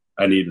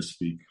I need to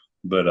speak.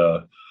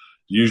 But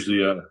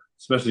usually,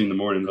 especially in the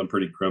mornings, I'm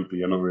pretty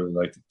grumpy. I don't really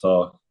like to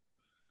talk.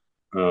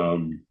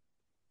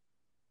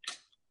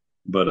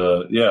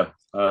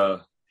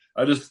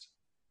 I just,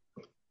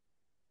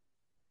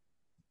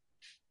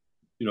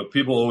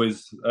 people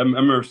always. I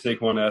remember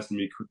Saquon asking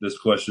me this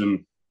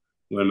question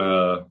when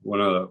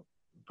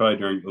probably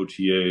during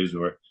OTAs,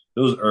 or it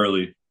was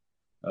early,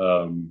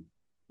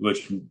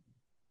 which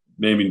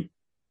made me,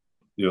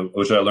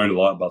 which I learned a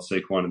lot about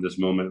Saquon at this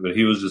moment. But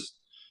he was just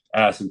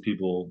asking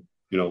people,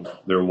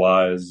 their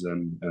whys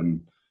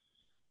and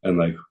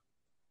like,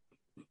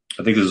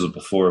 I think this was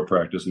before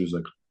practice, and he was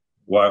like,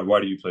 why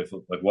do you play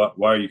football? Like,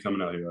 why are you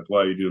coming out here? Like, why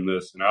are you doing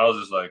this? And I was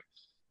just like,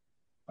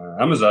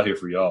 I'm just out here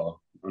for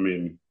y'all. I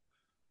mean,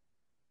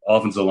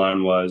 offensive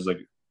line wise, like,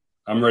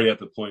 I'm already at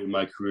the point in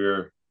my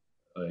career,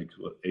 like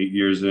 8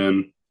 years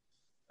in.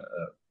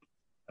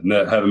 I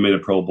haven't made a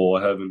Pro Bowl.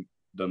 I haven't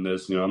done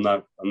this. I'm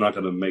not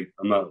gonna make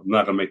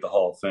the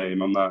Hall of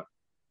Fame. I'm not.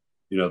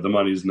 The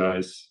money's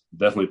nice.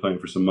 Definitely playing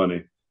for some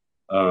money.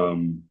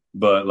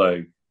 But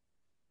like,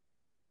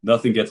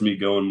 nothing gets me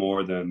going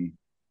more than,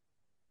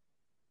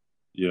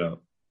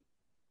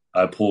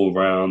 I pull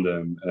around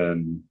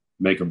and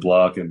make a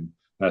block, and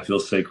I feel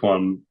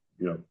Saquon,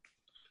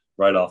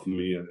 right off of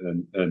me,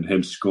 and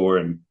him score,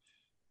 and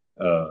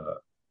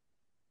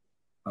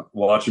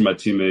watching my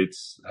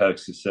teammates have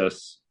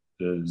success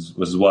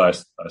was why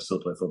I still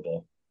play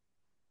football.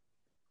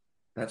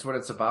 That's what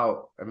it's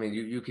about. I mean,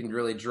 you can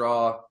really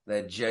draw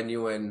that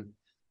genuine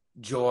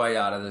joy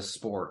out of this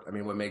sport. I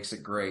mean, what makes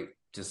it great?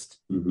 Just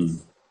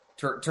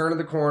turning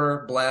the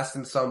corner,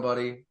 blasting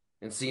somebody,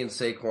 and seeing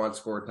Saquon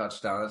score a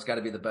touchdown. That's got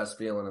to be the best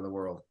feeling in the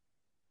world.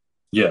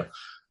 Yeah.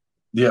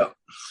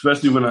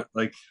 Especially when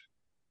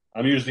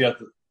I'm usually at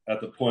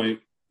the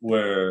point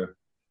where,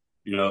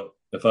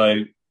 if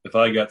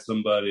I got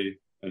somebody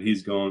and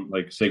he's going,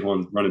 like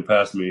Saquon's running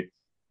past me,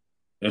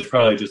 there's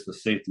probably just a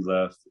safety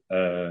left,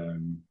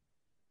 and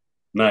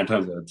 9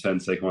 times out of 10,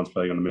 Saquon's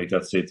probably going to make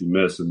that safety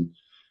miss and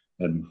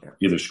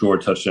either score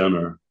a touchdown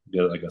or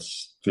get like a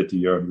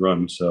 50-yard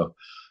run. So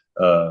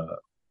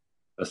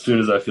as soon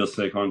as I feel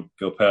Saquon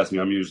go past me,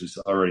 I'm usually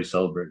already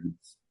celebrating.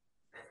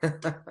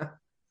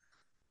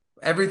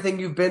 Everything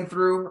you've been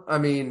through, I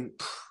mean,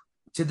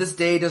 to this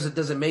day, does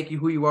it make you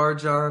who you are,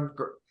 Jon?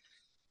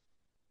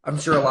 I'm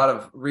sure a lot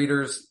of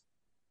readers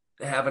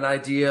have an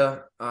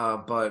idea,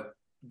 but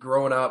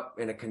growing up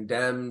in a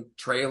condemned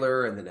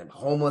trailer and then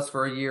homeless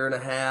for a year and a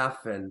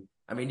half, and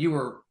I mean, you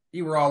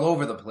were all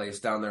over the place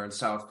down there in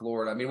South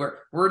Florida. I mean,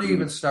 where do you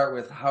even start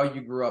with how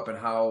you grew up and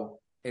how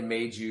it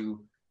made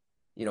you,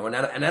 an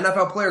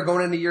NFL player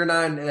going into year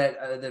 9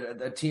 that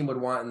a team would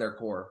want in their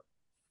core?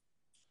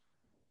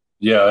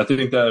 Yeah, I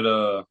think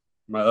that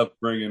my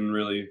upbringing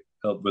really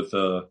helped with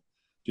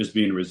just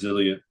being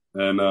resilient.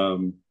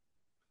 And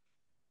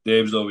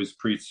Dave's always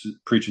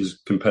preaches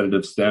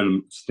competitive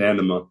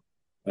stamina.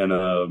 And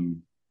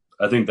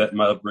I think that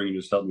my upbringing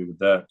just helped me with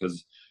that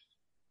because,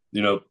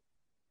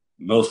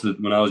 most of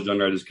when I was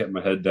younger, I just kept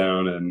my head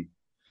down.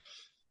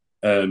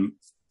 And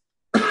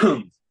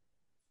when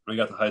I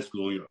got to high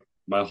school,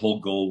 my whole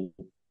goal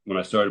when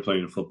I started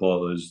playing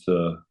football is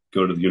to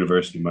go to the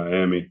University of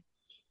Miami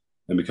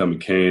and become a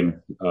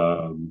Cane.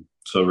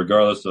 So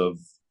regardless of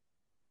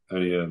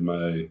any of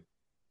my,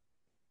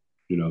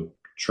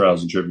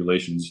 trials and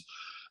tribulations,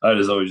 I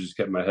always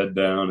kept my head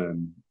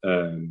down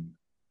and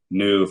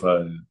knew if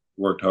I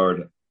worked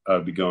hard,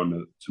 I'd be going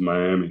to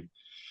Miami.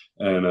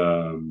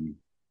 And,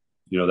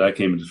 that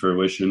came into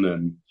fruition.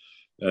 And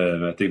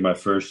I think my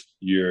first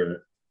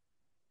year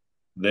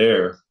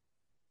there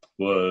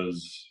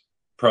was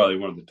probably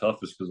one of the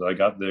toughest because I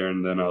got there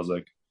and then I was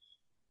like,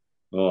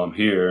 well, I'm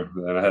here.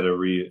 And I had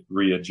to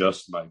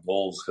readjust my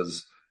goals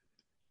because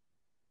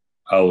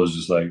I was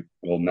just like,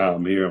 well, now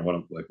I'm here.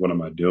 What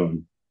am I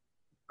doing?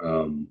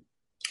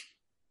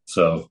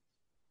 So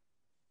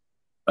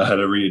I had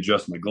to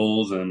readjust my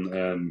goals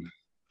and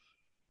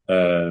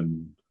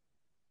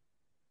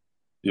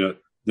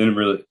didn't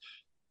really,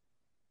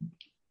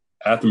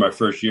 after my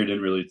first year,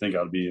 didn't really think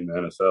I'd be in the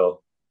NFL.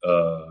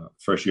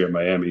 First year at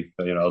Miami,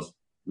 I was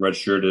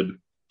redshirted,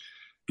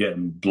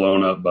 getting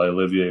blown up by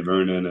Olivier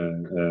Vernon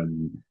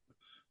and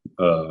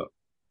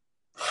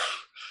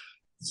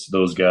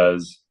those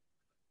guys.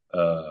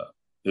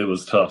 It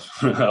was tough.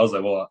 I was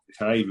like, well,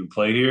 can I even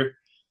play here?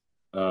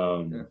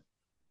 Then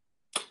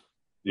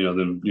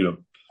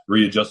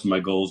readjusting my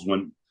goals,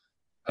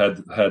 had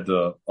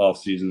the off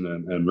season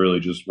and really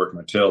just worked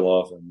my tail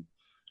off and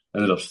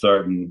ended up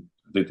starting,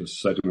 I think, the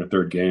second or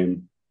third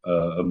game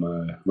of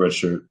my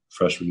redshirt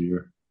freshman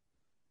year.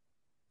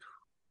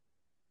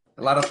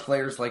 A lot of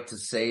players like to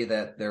say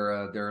that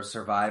they're a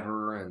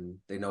survivor and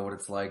they know what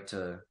it's like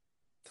to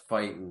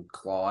fight and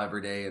claw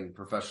every day in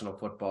professional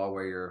football,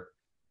 where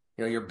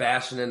you're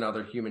bashing in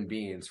other human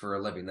beings for a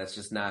living. That's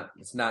just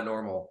it's not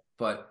normal.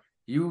 But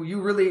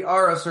you really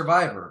are a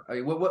survivor. I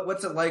mean,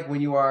 what's it like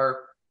when you are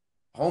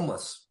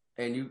homeless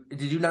and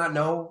did you not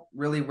know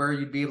really where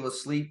you'd be able to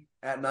sleep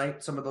at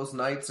night some of those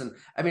nights? And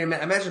I mean,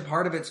 imagine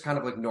part of it's kind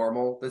of like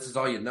normal. This is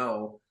all you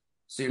know.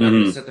 So you're not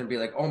going to sit there and be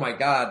like, oh my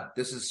God,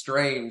 this is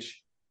strange.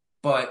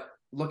 But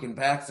looking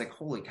back, it's like,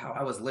 holy cow,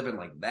 I was living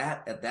like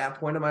that at that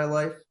point in my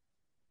life.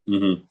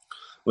 Mm-hmm.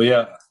 Well,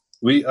 yeah,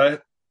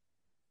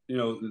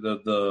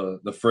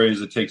 the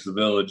phrase "it takes a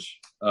village."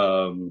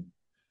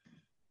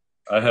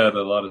 I had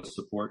a lot of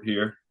support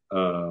here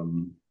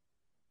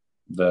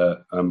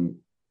that I'm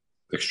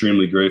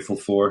extremely grateful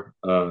for.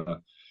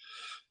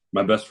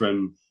 My best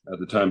friend at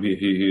the time,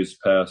 he's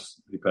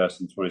passed. He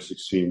passed in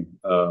 2016.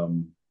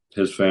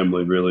 His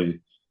family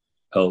really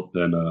helped,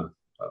 and I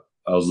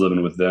was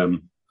living with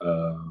them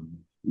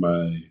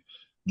my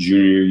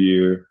junior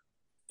year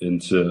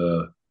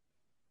into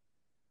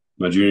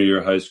my junior year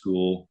of high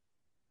school,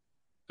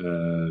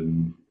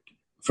 and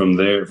from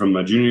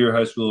my junior year of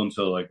high school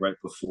until like right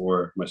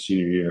before my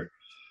senior year,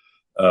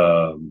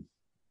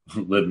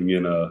 living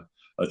in a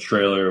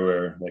trailer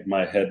where like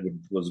my head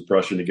was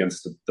brushing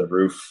against the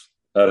roof.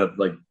 I had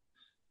like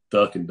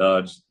duck and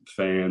dodge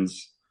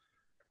fans.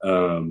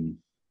 I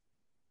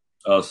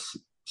was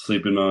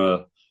sleeping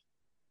on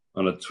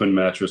a twin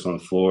mattress on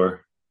the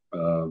floor.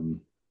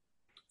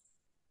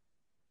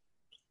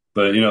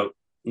 But me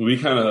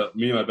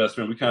and my best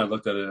friend, we kind of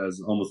looked at it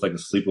as almost like a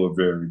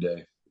sleepover every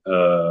day.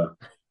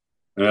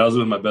 And I was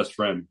with my best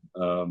friend.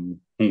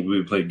 We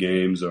would play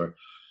games, and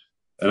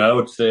I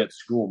would stay at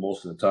school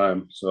most of the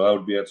time. So I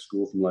would be at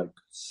school from like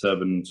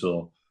 7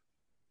 till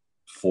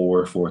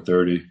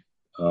 4:30.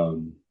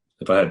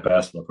 If I had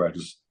basketball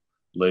practice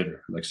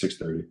later, like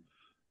 6:30.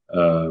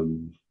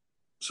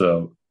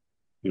 So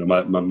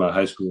my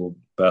high school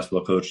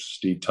basketball coach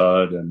Steve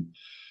Todd and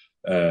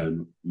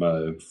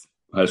my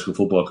high school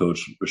football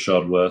coach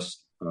Rashad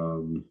West.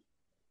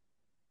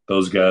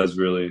 Those guys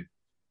really,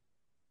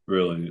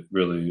 really,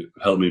 really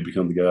helped me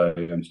become the guy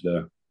I am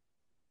today.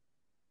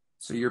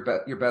 So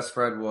your best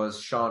friend was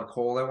Sean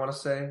Cole, I want to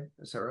say.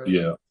 Is that right?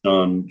 Yeah,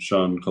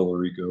 Sean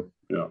Colorico.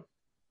 Yeah.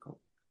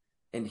 Cool.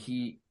 And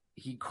he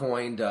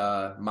coined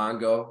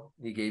Mongo.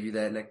 He gave you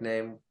that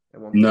nickname at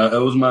one point? No,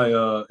 it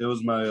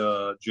was my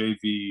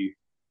JV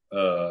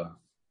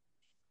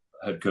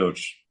head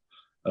coach,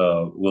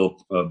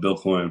 Bill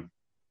Coyne.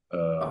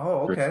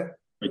 Okay.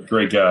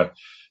 Great guy.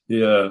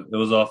 Yeah, it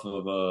was off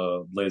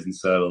of Blazing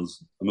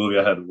Saddles, a movie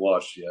I hadn't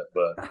watched yet,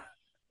 but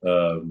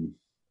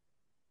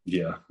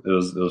yeah, it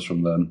was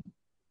from then.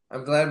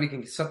 I'm glad we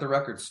can set the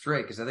record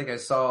straight, because I think I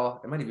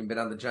saw, it might have even been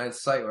on the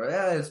Giants site,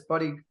 where his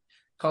buddy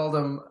called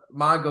him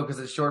Mongo because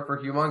it's short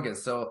for humongous.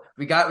 So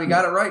we got it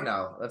right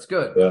now. That's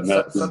good. Yeah,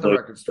 set the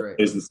record straight.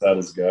 Blazing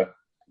Saddles guy.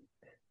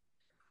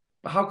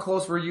 How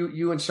close were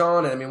you and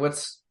Sean? I mean,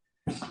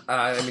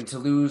 to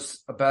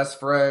lose a best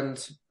friend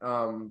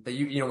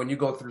that when you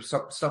go through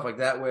stuff like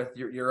that with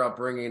your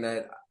upbringing,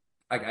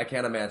 I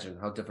can't imagine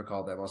how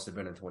difficult that must have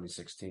been in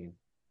 2016.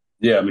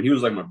 Yeah, I mean, he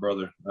was like my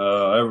brother.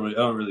 I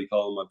don't really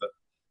call him my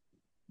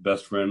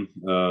best friend.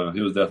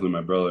 He was definitely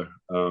my brother.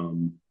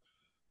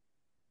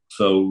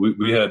 So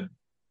we had,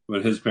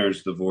 when his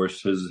parents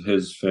divorced,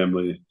 his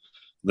family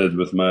lived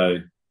with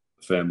my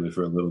family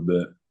for a little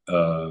bit,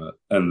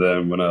 and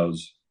then when I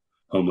was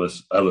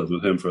homeless, I lived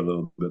with him for a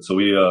little bit. So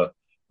we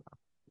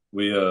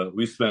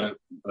spent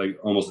like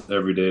almost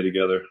every day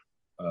together,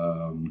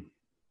 and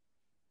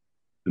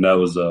that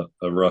was a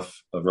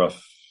rough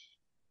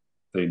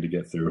thing to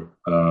get through.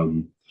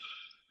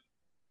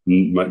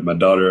 My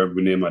daughter,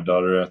 we named my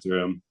daughter after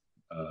him,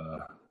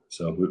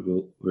 so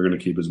we're gonna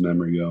keep his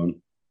memory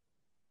going.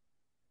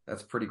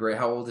 That's pretty great.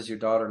 How old is your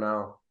daughter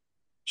now?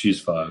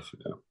 She's 5.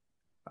 Yeah.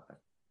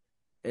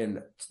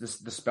 And the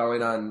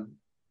spelling on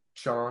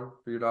Sean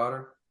for your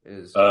daughter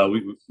is that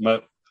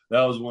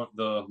was one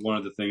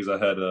of the things I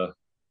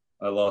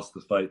lost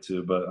the fight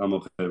to, but I'm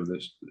okay with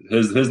it.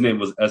 His name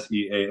was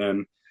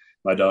Sean.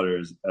 My daughter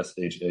is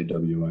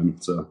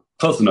Shawn, so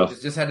close enough.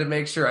 Just had to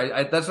make sure.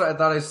 I that's what I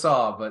thought I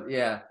saw, but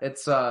yeah,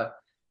 it's the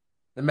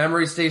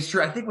memory stays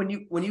true. I think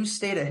when you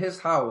stayed at his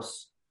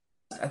house,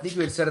 I think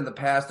you had said in the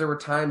past there were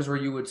times where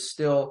you would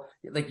still,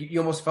 like, you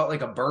almost felt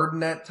like a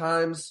burden at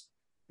times.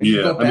 And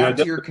you go back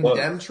to your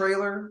condemned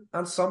trailer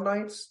on some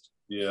nights.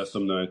 Yeah,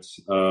 some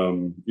nights.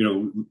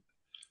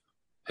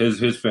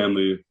 His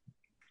family,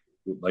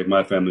 like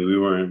my family, we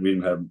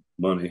didn't have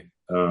money,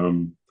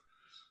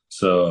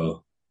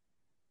 so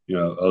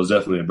I was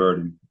definitely a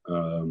burden.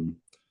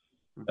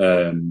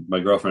 And my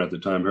girlfriend at the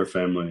time, her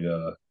family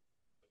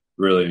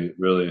really,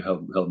 really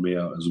helped me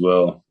out as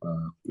well.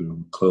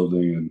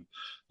 Clothing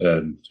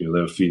and they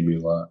would feed me a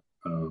lot.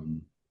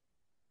 And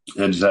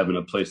just having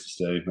a place to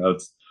stay. I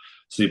would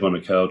sleep on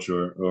a couch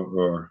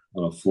or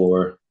on a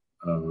floor.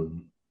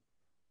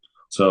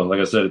 So like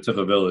I said, it took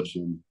a village,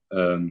 and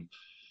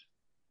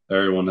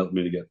everyone helped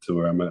me to get to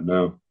where I'm at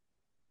now.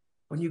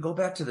 When you go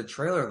back to the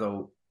trailer,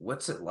 though,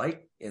 what's it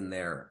like in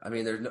there? I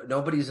mean, there's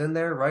nobody's in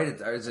there, right?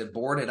 Is it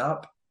boarded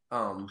up?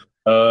 It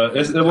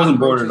wasn't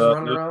boarded up.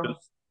 Running around?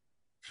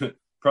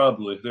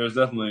 Probably. There's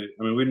definitely.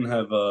 I mean, we didn't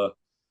have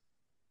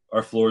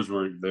our floors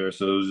weren't there,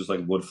 so it was just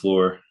like wood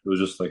floor. It was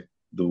just like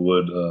the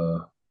wood.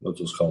 What's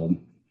those called?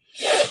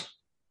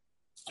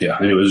 Yeah.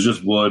 Anyway, it was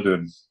just wood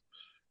and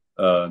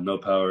no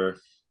power.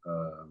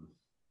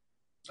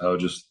 I would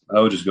just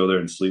go there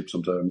and sleep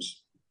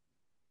sometimes.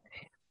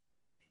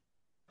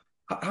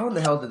 How in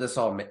the hell did this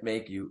all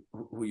make you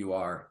who you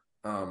are?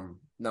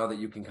 Now that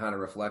you can kind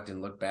of reflect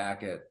and look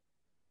back at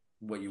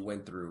what you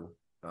went through,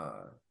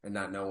 and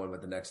not knowing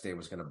what the next day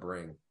was going to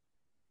bring.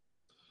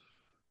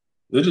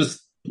 It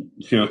just,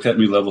 kept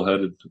me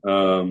level-headed.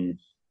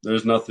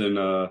 There's nothing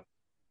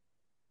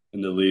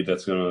in the league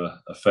that's going to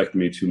affect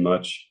me too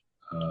much.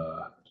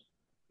 I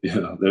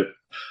give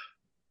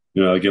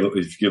up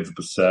a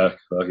sack,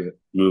 fuck it,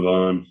 move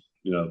on.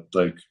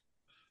 Like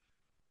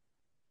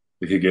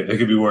it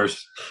could be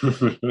worse.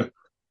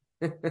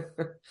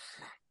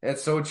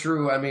 It's so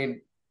true. I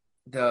mean,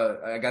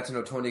 I got to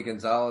know Tony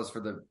Gonzalez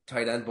for the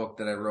tight end book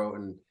that I wrote,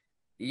 and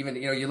even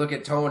you look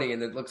at Tony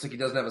and it looks like he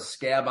doesn't have a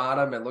scab on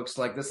him. It looks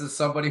like this is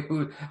somebody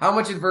who, how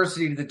much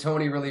adversity did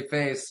Tony really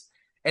face?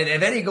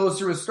 And then he goes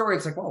through his story.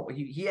 It's like, well,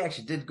 he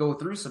actually did go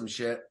through some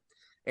shit,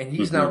 and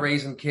he's now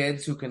raising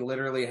kids who can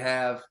literally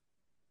have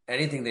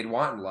anything they'd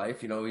want in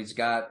life. He's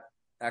got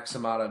X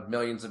amount of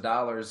millions of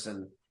dollars,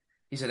 and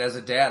he said, as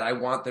a dad, I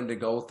want them to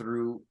go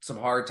through some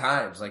hard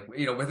times, like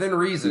within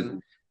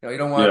reason. You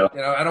don't want,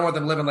 I don't want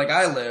them living like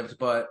I lived,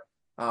 but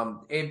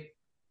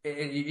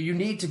you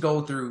need to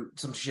go through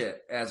some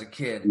shit as a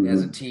kid,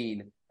 as a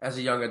teen, as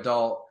a young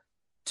adult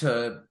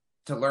to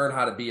learn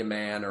how to be a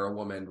man or a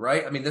woman,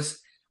 right? I mean,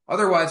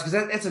 otherwise,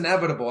 because it's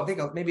inevitable. I think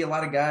maybe a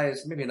lot of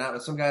guys, maybe not,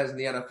 but some guys in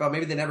the NFL,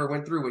 maybe they never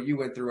went through what you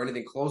went through or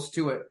anything close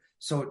to it.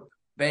 So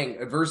bang,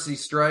 adversity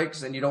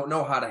strikes and you don't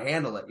know how to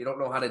handle it. You don't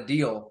know how to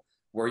deal,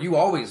 where you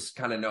always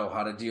kind of know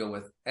how to deal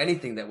with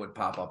anything that would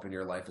pop up in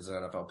your life as an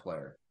NFL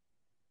player.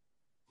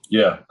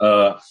 Yeah.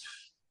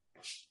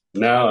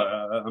 Now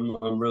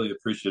I'm really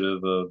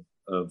appreciative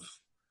of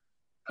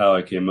how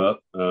I came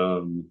up.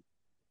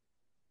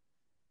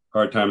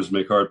 Hard times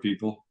make hard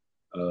people.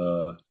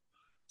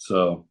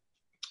 So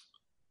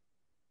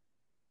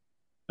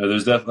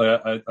there's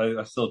definitely,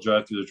 I still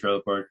drive through the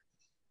trailer park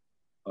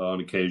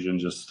on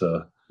occasion.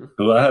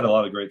 I had a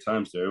lot of great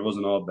times there. It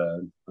wasn't all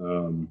bad.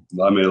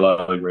 I made a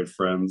lot of great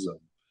friends.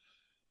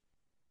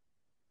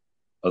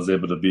 I was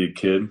able to be a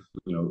kid.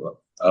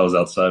 I was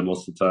outside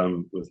most of the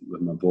time with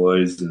my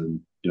boys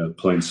and,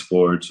 playing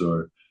sports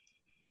or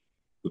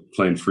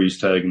playing freeze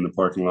tag in the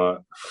parking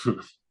lot,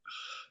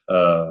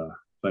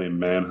 playing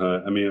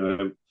manhunt. I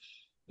mean,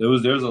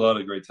 there's a lot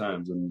of great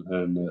times, and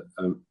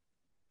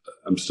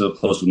I'm still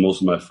close with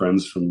most of my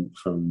friends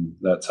from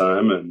that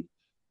time, and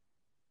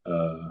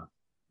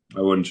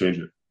I wouldn't change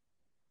it.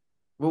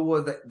 What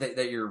was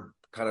that you're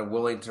kind of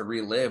willing to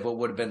relive? What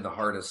would have been the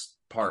hardest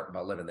part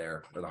about living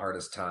there, or the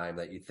hardest time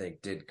that you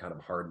think did kind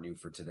of harden you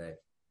for today?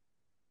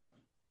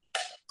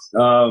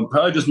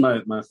 Probably just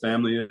my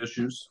family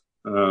issues.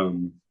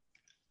 My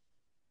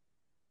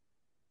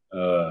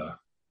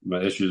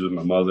issues with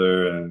my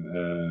mother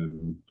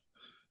and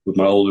with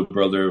my older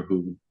brother,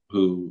 who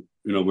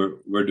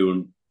we're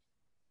doing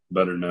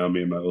better now,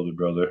 me and my older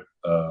brother.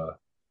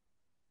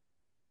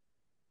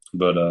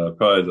 But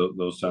probably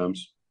those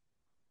times.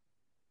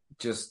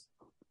 Just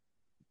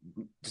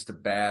a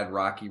bad,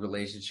 rocky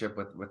relationship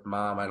with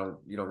mom.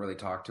 You don't really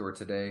talk to her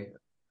today.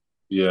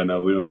 Yeah,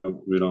 no, we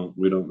don't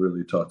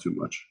really talk too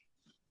much.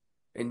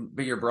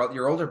 But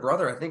your older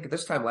brother, I think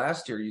this time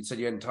last year, you said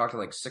you hadn't talked in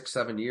like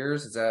 6-7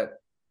 years. Is that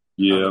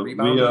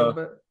rebound a little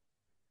bit?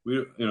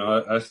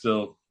 I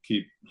still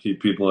keep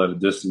people at a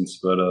distance,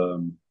 but I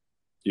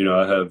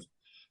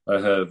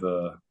have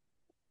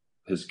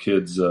his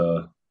kids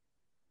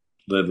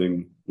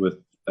living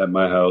at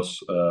my house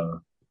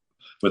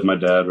with my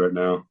dad right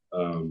now.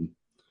 And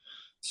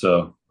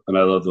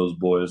I love those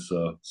boys.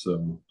 So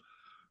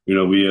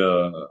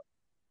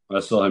I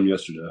saw him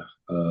yesterday.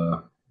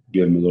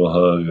 Gave him a little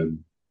hug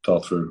and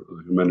talked for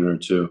like a minute or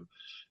two.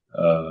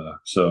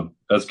 So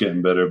that's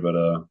getting better, but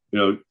I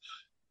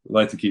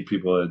like to keep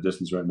people at a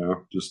distance right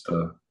now, just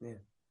to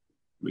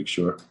make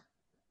sure.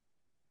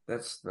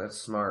 That's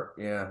smart.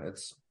 Yeah,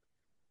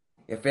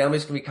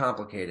 families can be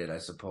complicated, I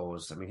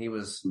suppose. I mean, he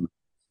was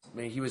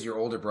your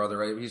older brother,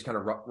 right? He's kind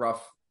of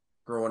rough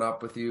growing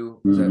up with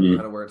you. Is that kind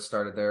of where it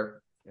started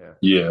there?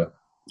 Yeah.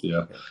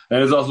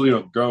 And it's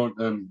also growing,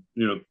 and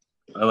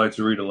I like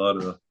to read a lot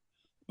of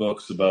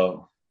books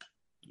about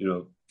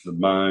the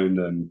mind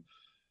and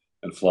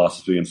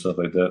philosophy and stuff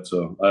like that.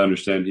 So I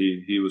understand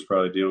he was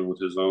probably dealing with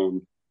his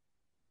own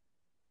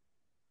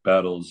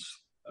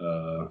battles.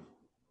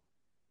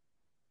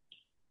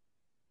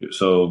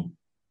 So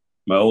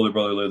my older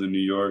brother lived in New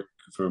York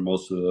for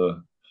most of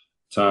the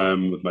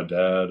time with my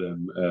dad,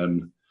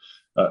 and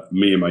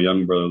me and my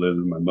younger brother lived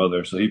with my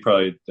mother. So he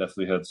probably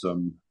definitely had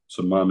some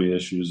mommy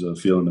issues of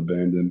feeling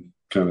abandoned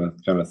kind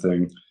of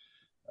thing.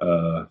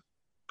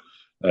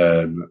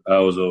 And I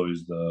was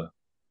always the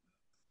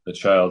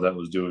child that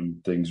was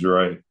doing things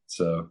right.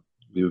 So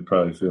he would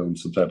probably feel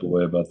some type of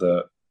way about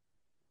that.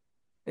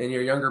 And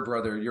your younger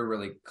brother, you're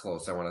really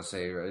close, I want to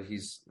say, right? I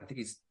think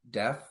he's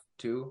deaf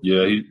too.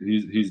 Yeah,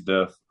 he's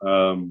deaf.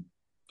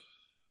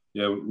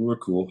 Yeah, we're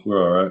cool.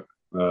 We're all right.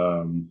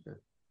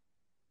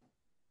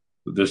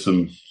 There's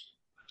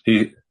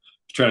he's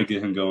trying to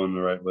get him going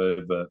the right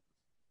way, but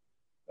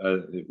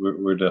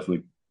we're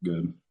definitely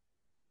good.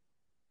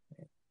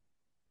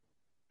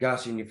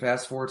 Gosh, and you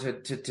fast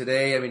forward to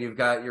today. I mean,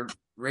 you're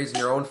raising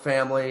your own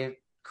family,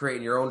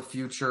 creating your own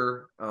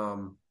future.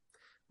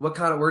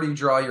 Where do you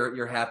draw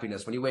your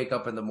happiness when you wake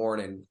up in the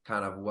morning?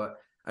 Kind of what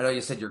I know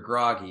you said you're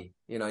groggy.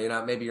 You know,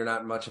 you're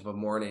not much of a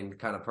morning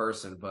kind of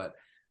person, but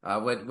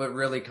what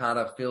really kind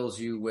of fills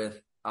you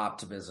with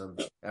optimism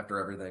after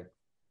everything?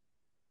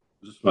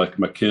 Just my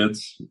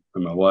kids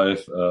and my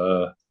wife.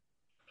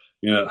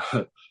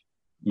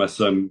 My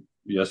son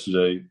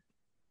yesterday,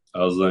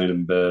 I was laying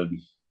in bed.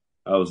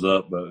 I was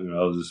up, but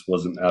I just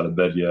wasn't out of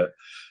bed yet.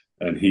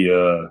 And he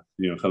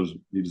he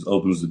just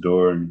opens the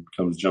door and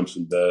jumps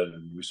in bed,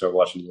 and we start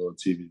watching a little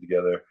TV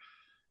together.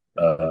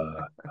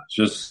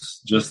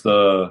 Just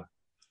my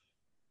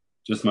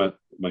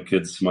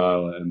kids'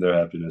 smile and their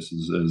happiness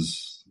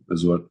is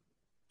what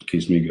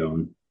keeps me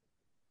going.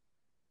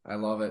 I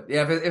love it.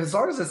 Yeah, if as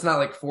long as it's not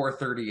like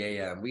 4:30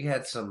 a.m. We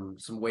had some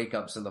wake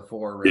ups in the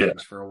 4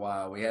 range for a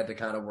while. We had to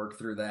kind of work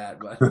through that,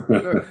 but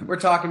we're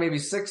talking maybe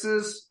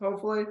 6s,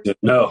 hopefully.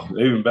 No,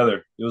 even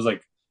better. It was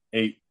like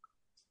 8.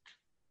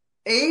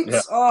 8?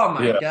 Yeah. Oh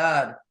my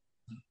God.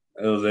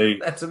 It was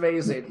 8. That's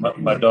amazing.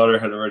 My daughter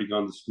had already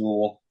gone to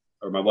school,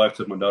 or my wife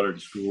took my daughter to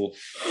school.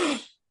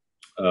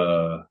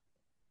 No,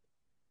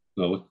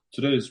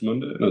 today is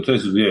Monday. No,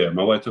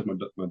 my wife took my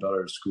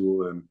daughter to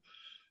school, and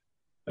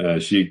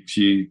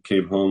she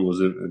came home,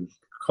 and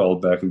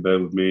called back in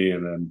bed with me,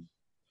 and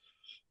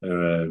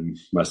then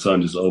my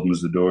son just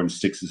opens the door and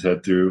sticks his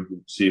head through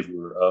to see if we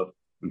were up.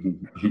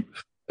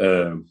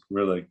 And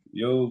we're like,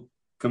 "Yo,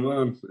 come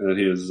on!" And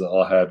he was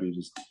all happy,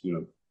 just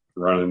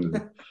running,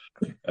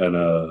 and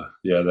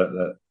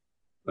that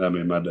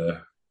made my day.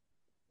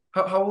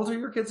 How old are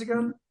your kids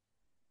again?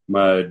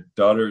 My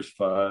daughter is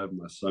 5,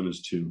 my son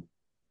is 2,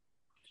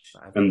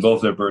 and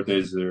both their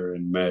birthdays are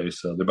in May,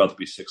 so they're about to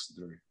be 6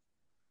 and 3.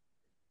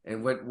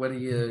 And what are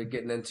you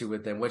getting into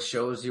with them? What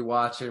shows you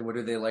watching? What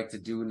do they like to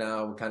do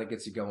now? What kind of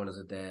gets you going as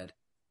a dad?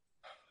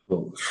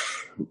 Well,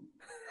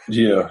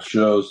 yeah,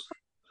 shows.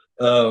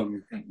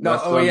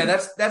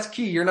 That's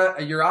key.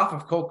 You're off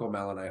of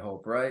Cocomelon, I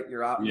hope, right?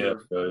 You're off.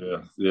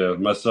 Yeah.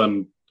 My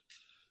son,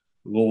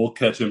 we'll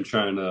catch him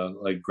trying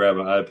to grab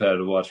an iPad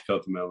to watch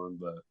Cocomelon,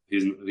 but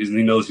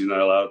he knows he's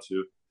not allowed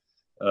to.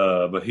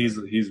 But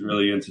he's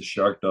really into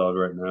Shark Dog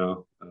right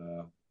now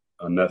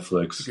on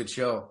Netflix. It's a good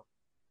show.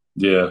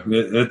 Yeah,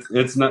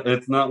 it's not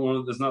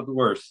the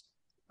worst.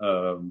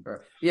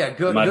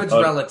 Good's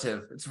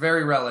relative. It's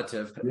very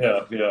relative.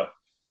 Yeah.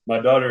 My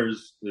daughter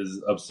is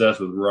obsessed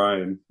with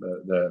Ryan,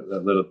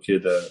 that little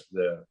kid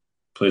that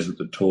plays with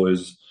the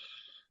toys.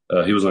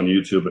 He was on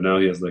YouTube, but now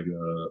he has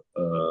a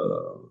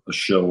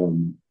show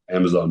on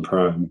Amazon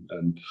Prime,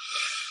 and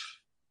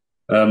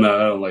I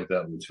don't like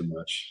that one too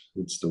much.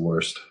 It's the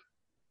worst.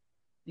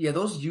 Yeah,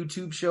 those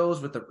YouTube shows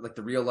with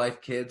the real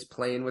life kids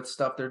playing with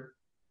stuff, they're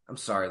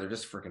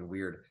just freaking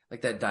weird.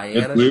 Like that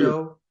Diana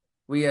show,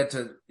 we had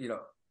to,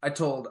 I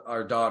told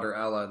our daughter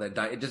Ella that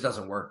it just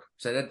doesn't work.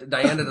 Said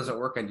Diana doesn't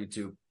work on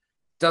YouTube.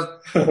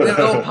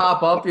 It'll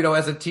pop up,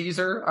 as a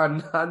teaser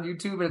on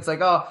YouTube, and it's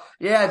like, oh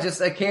yeah,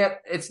 I can't.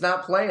 It's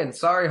not playing.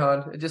 Sorry,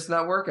 hon, it's just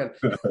not working.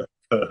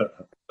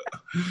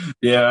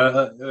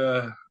 Yeah,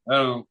 I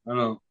don't.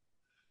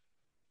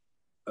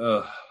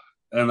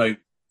 And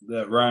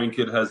that Ryan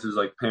kid has his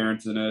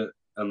parents in it,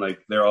 and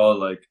they're all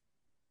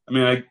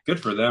good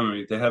for them. I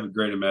mean, they have a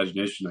great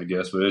imagination, I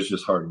guess, but it's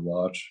just hard to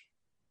watch.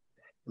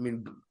 I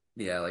mean,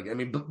 yeah,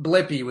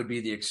 Blippi would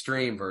be the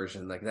extreme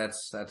version.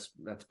 That's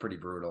pretty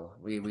brutal.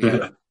 We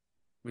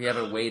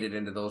haven't waded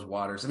into those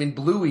waters. I mean,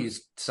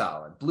 Bluey's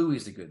solid.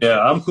 Bluey's a good. Yeah,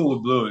 show. I'm cool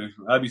with Bluey.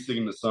 I'd be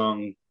singing the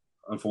song,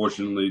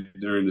 unfortunately,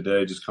 during the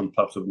day. It just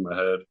pops up in my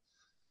head.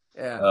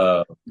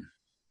 Yeah.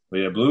 But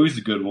yeah, Bluey's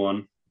a good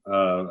one.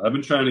 I've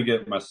been trying to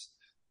get my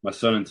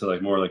son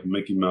into more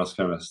Mickey Mouse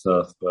kind of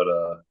stuff, but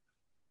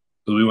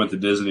when we went to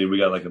Disney, we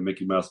got a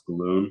Mickey Mouse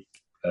balloon,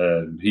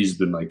 and he's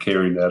been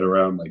carrying that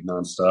around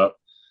nonstop.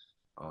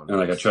 Oh, nice.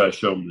 And I try to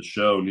show him the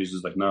show, and he's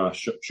just nah,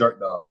 Shark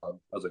Dog. I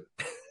was like,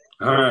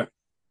 all right.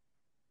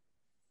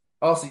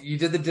 Oh, so you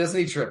did the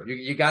Disney trip.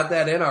 You got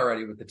that in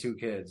already with the 2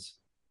 kids.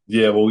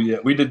 Yeah, well, yeah,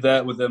 we did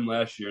that with them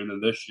last year, and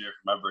then this year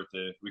for my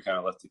birthday, we kind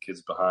of left the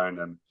kids behind,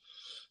 and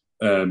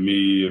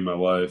me and my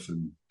wife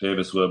and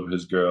Davis Webb,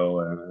 his girl,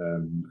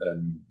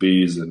 and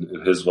Bees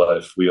and his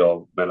wife, we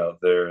all met out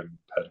there and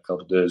had a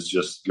couple of days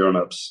just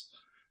grown-ups.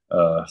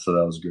 So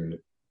that was great.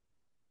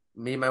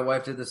 Me and my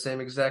wife did the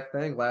same exact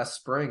thing last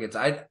spring.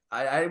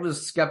 I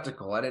was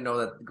skeptical. I didn't know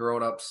that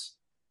grown-ups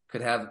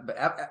could have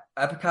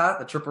Epcot,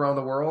 the trip around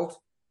the world.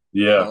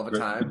 Yeah. All the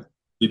time.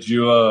 Did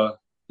you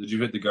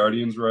hit the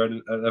Guardians ride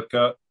at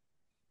Epcot?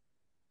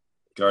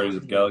 Guardians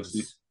of the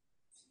Galaxy.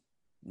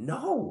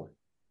 No.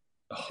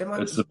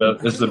 It's the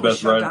best. I It's think the it was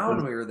best shut ride. down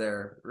when we were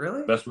there.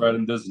 Really? Best ride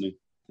in Disney.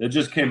 It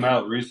just came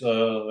out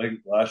like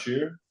last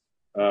year.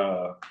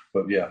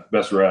 But yeah,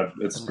 best ride.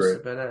 It's That must great.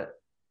 have been it.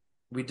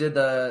 We did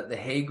the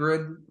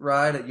Hagrid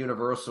ride at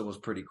Universal was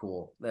pretty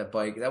cool. That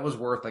bike that was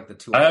worth like the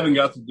 2 I hours. haven't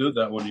got to do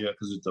that one yet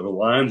because the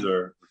lines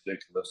are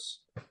ridiculous.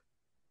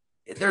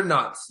 They're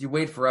nuts. You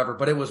wait forever,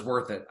 but it was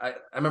worth it. I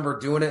remember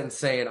doing it and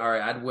saying, "All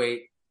right, I'd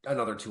wait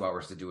another 2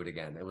 hours to do it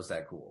again." It was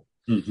that cool.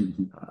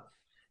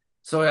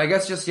 So I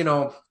guess just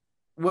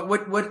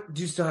what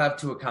do you still have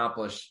to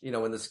accomplish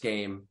in this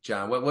game,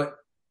 John? What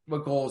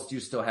goals do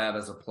you still have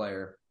as a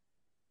player?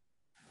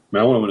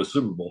 Man, I want to win a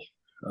Super Bowl.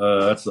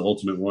 That's the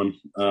ultimate one.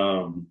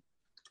 I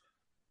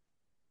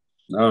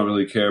don't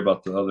really care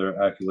about the other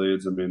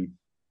accolades. I mean,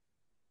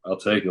 I'll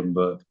take them,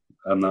 but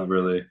I'm not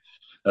really.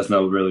 That's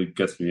not what really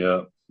gets me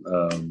up.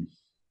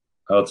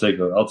 I'll take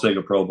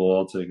a Pro Bowl.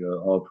 I'll take a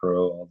All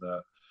Pro, all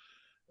that.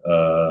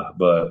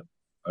 But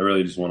I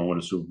really just want to win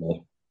a Super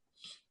Bowl.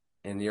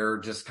 And you're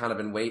just kind of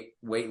in wait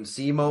and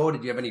see mode.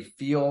 Did you have any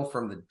feel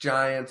from the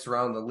Giants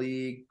around the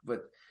league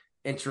what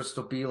interest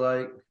will be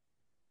like?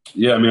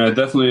 Yeah, I mean, I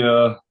definitely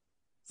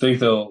think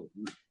they'll.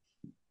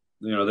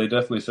 They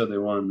definitely said they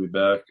wanted me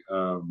back,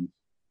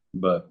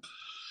 but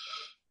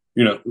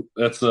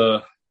that's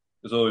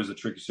it's always a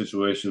tricky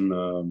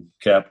situation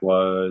cap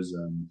wise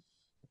and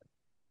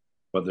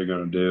what they're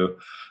going to do.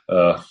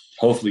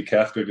 Hopefully,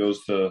 Kafka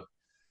goes to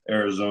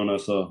Arizona,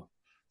 so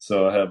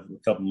I have a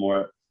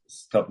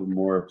couple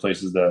more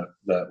places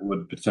that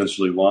would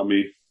potentially want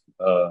me.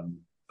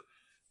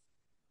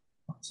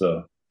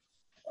 So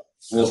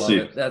we'll see.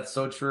 It. That's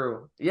so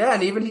true. Yeah,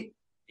 and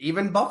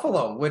even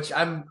Buffalo, which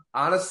I'm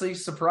honestly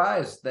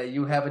surprised that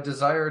you have a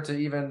desire to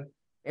even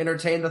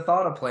entertain the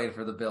thought of playing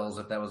for the Bills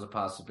if that was a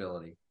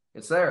possibility.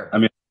 It's there. I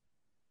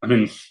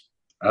mean,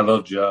 I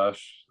love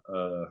Josh.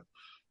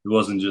 It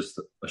wasn't just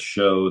a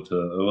show. It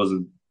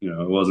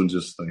wasn't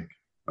just like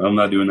I'm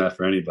not doing that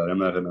for anybody. I'm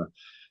not gonna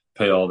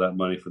pay all that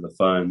money for the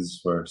fines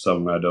for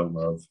someone I don't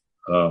love.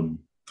 And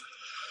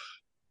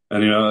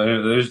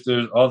there's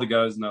all the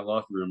guys in that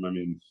locker room. I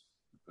mean,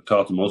 I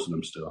talk to most of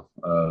them still.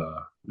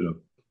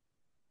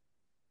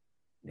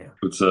 Yeah,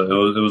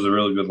 it was a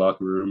really good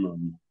locker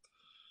room,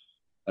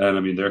 and I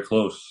mean they're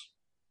close.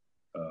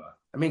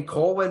 I mean,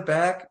 Cole went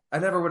back. I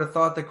never would have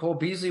thought that Cole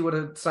Beasley would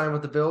have signed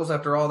with the Bills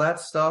after all that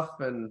stuff,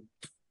 and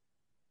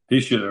he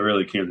should have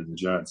really came to the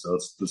Giants. So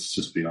let's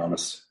just be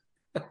honest.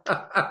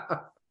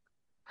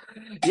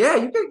 Yeah,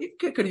 you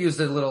could have used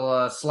a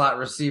little slot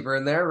receiver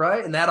in there,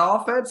 right? In that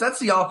offense, that's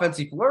the offense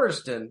he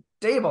flourished in.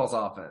 Dayball's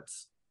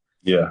offense.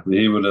 Yeah,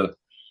 he would have.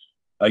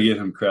 I give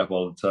him crap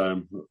all the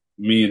time.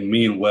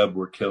 Me and Webb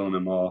were killing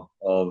him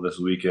all this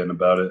weekend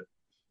about it.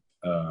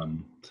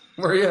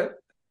 Were you?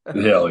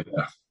 Hell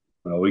yeah.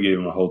 We gave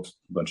him a whole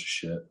bunch of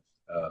shit.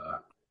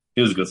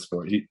 He was a good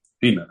sport. He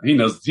knows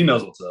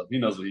what's up. He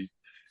knows what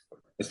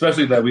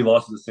especially that we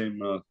lost the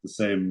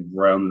same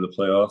round of the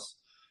playoffs.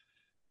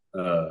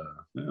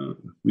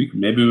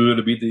 Maybe we would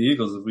have beat the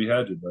Eagles if we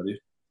had to, buddy.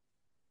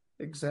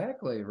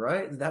 Exactly,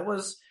 right? That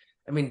was,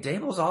 I mean,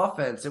 Daboll's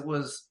offense, it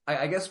was,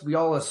 I guess we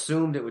all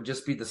assumed it would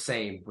just be the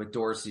same with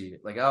Dorsey.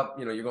 Like,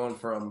 you're going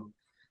from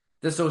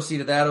this OC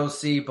to that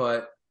OC,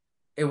 but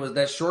it was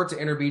that short to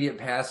intermediate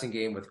passing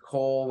game with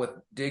Cole, with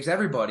Diggs,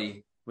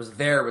 everybody was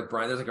there with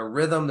Brian. There's like a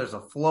rhythm, there's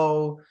a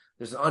flow,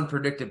 there's an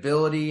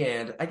unpredictability,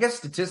 and I guess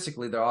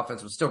statistically their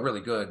offense was still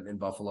really good in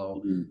Buffalo,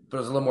 but it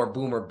was a little more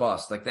boom or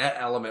bust. Like that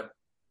element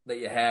that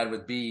you had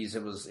with Bees,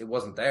 it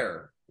wasn't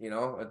there,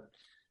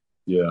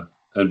 Yeah,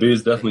 and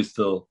Bees definitely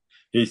still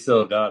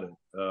got it.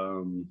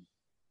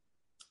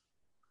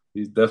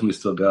 He's definitely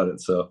still got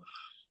it. So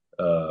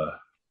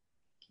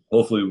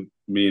hopefully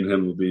me and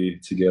him will be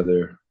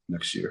together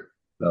next year.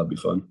 That'll be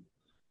fun.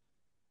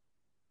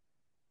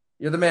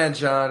 You're the man,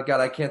 John. God,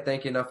 I can't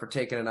thank you enough for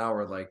taking an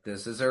hour like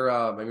this. Is there,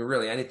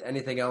 really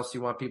anything else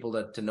you want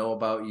people to know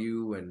about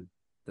you and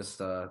this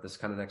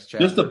kind of next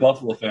chapter? Just the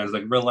Buffalo fans,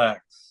 like,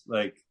 relax.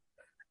 Like,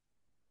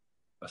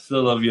 I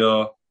still love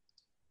y'all.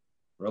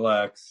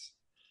 Relax.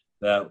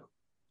 That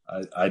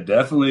I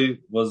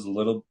definitely was a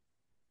little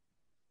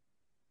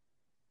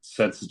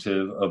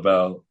sensitive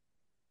about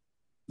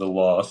the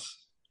loss.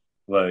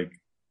 Like,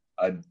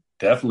 I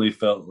definitely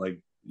felt like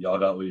y'all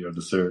got what y'all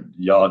deserved.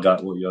 Y'all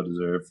got what y'all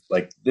deserve.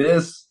 Like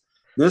this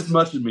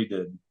much of me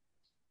did.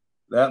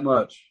 That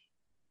much.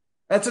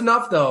 That's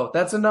enough, though.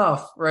 That's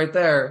enough right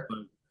there.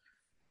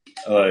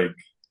 Like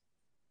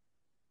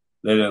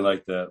they didn't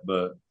like that,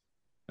 but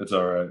it's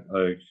all right.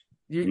 Like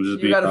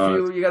you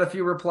got a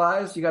few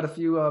replies. You got a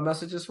few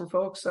messages from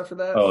folks after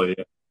that. Oh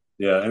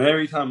yeah. And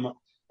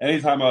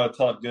anytime I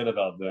talk good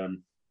about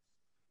them,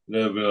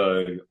 they'll be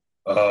like,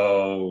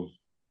 "Oh,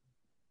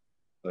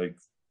 like."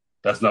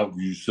 That's not what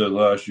you said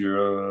last year.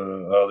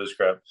 All this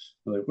crap.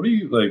 I'm like, what are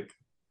you like?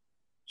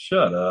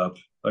 Shut up.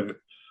 I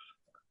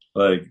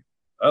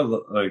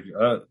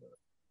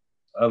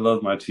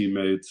love my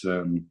teammates,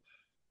 and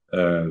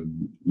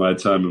And my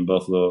time in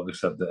Buffalo,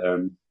 except the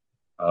end,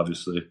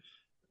 obviously.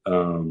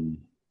 And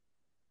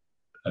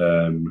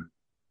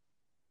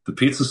the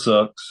pizza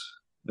sucks.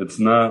 It's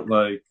not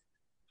like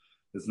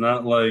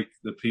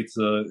the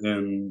pizza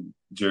in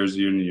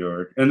Jersey or New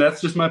York, and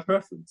that's just my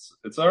preference.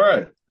 It's all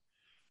right.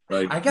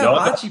 Like I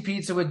got Machi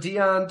pizza with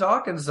Dion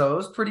Dawkins, though. It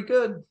was pretty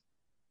good.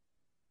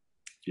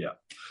 Yeah.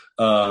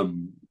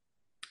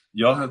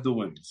 Y'all have the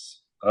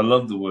wings. I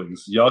love the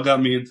wings. Y'all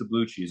got me into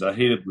blue cheese. I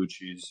hated blue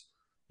cheese,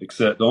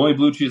 except the only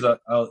blue cheese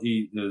I'll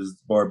eat is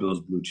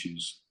Barbell's blue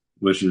cheese,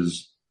 which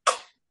is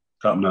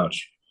top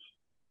notch.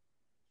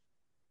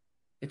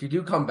 If you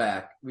do come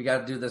back, we got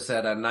to do this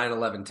at a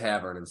 911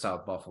 Tavern in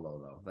South Buffalo,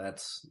 though.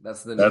 That's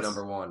the new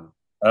number one.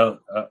 I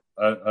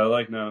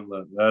like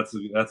 911.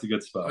 That's a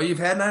good spot. Oh, you've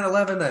had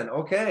 911 then?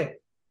 Okay.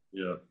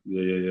 Yeah.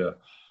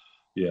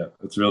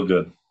 It's real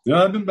good.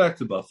 Yeah, I've been back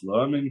to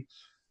Buffalo. I mean,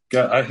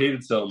 God, I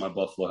hated selling my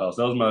Buffalo house.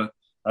 That was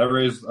I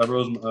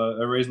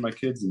raised my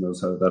kids in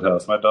that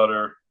house. My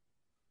daughter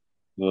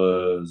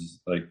was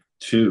like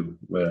 2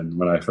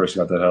 when I first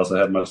got that house. I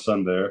had my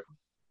son there.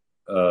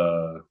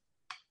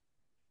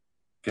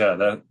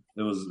 God,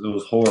 it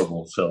was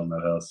horrible selling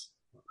that house.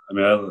 I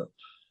mean,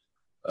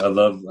 I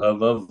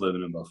love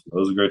living in Buffalo. It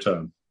was a great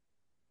time.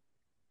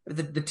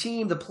 The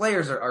team, the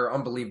players are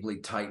unbelievably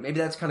tight. Maybe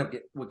that's kind of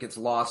what gets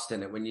lost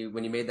in it when you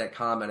made that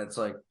comment. It's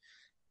like,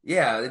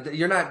 yeah,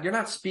 you're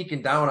not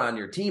speaking down on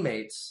your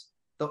teammates.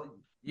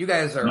 You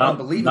guys are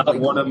unbelievably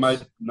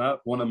close.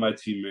 Not one of my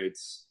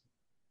teammates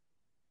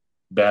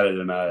batted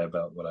an eye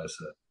about what I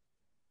said.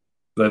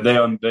 But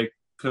they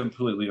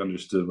completely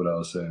understood what I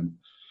was saying.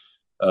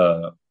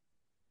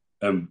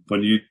 And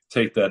when you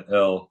take that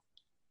L,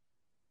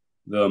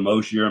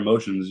 your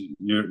emotions,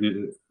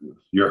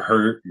 you're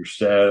hurt, you're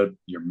sad,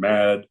 you're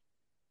mad,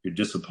 you're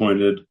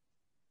disappointed,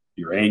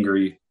 you're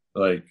angry.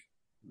 Like,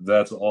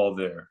 that's all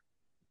there.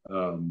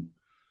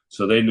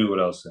 So they knew what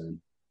I was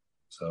saying.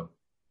 So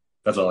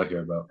that's all I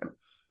care about.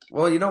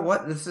 Well, you know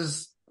what? This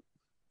is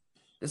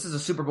a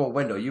Super Bowl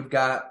window. You've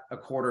got a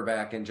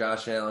quarterback in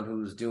Josh Allen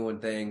who's doing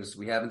things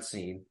we haven't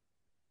seen.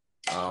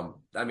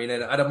 I mean,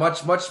 at a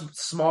much, much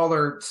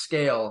smaller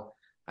scale,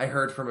 I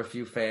heard from a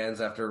few fans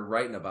after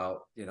writing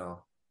about,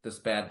 this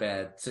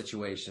bad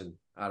situation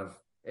out of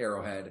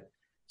Arrowhead.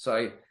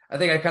 So I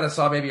think I kind of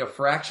saw maybe a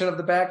fraction of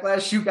the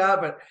backlash you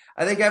got, but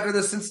I think after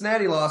the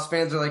Cincinnati loss,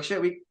 fans are like,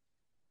 shit,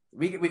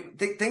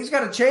 things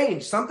got to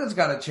change. Something's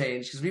got to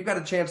change because we've got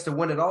a chance to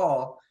win it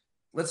all.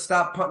 Let's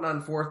stop punting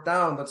on 4th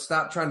down. Let's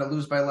stop trying to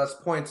lose by less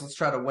points. Let's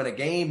try to win a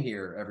game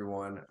here,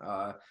 everyone.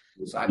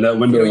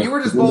 You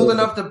were just bold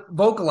enough to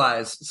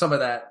vocalize some of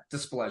that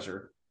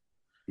displeasure.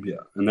 Yeah,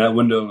 and that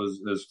window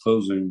is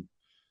closing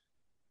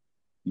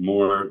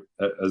more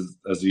as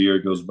the year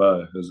goes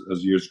by,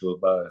 as years go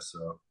by.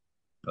 So,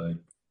 like,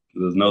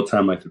 there's no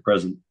time like the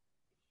present.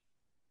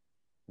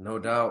 No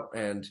doubt.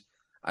 And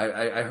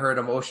I heard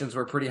emotions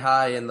were pretty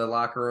high in the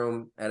locker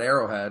room at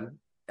Arrowhead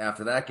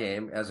after that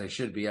game, as they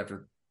should be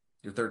after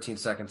you're 13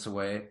 seconds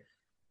away.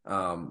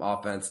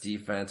 Offense,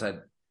 defense.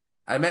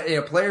 I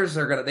met, players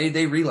are going to,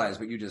 they realize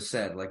what you just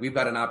said. Like, we've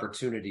got an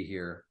opportunity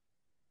here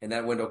and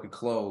that window could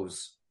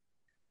close.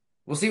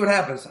 We'll see what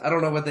happens. I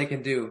don't know what they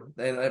can do.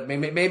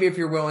 Maybe if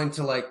you're willing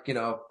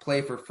to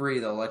play for free,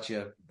 they'll let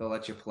you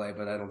play,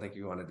 but I don't think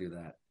you want to do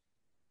that.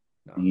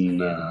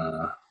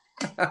 No.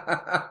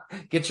 Nah.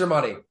 Get your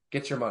money.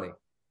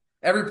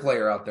 Every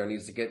player out there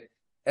needs to get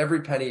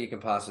every penny you can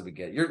possibly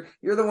get.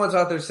 You're the ones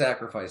out there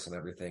sacrificing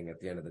everything at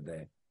the end of the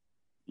day.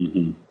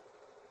 Mm-hmm.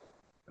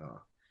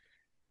 Oh.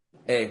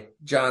 Hey,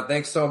 John,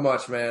 thanks so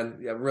much, man.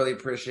 I really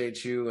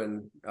appreciate you.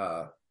 And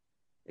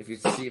if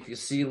you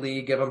see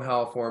Lee, give him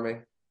hell for me.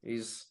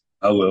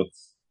 I will.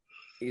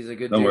 He's a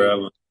good Don't dude.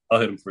 worry, I'll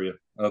hit him for you.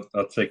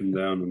 I'll take him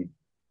down and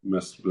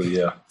mess with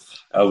you. Yeah,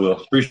 I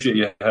will. Appreciate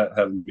you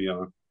having me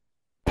on.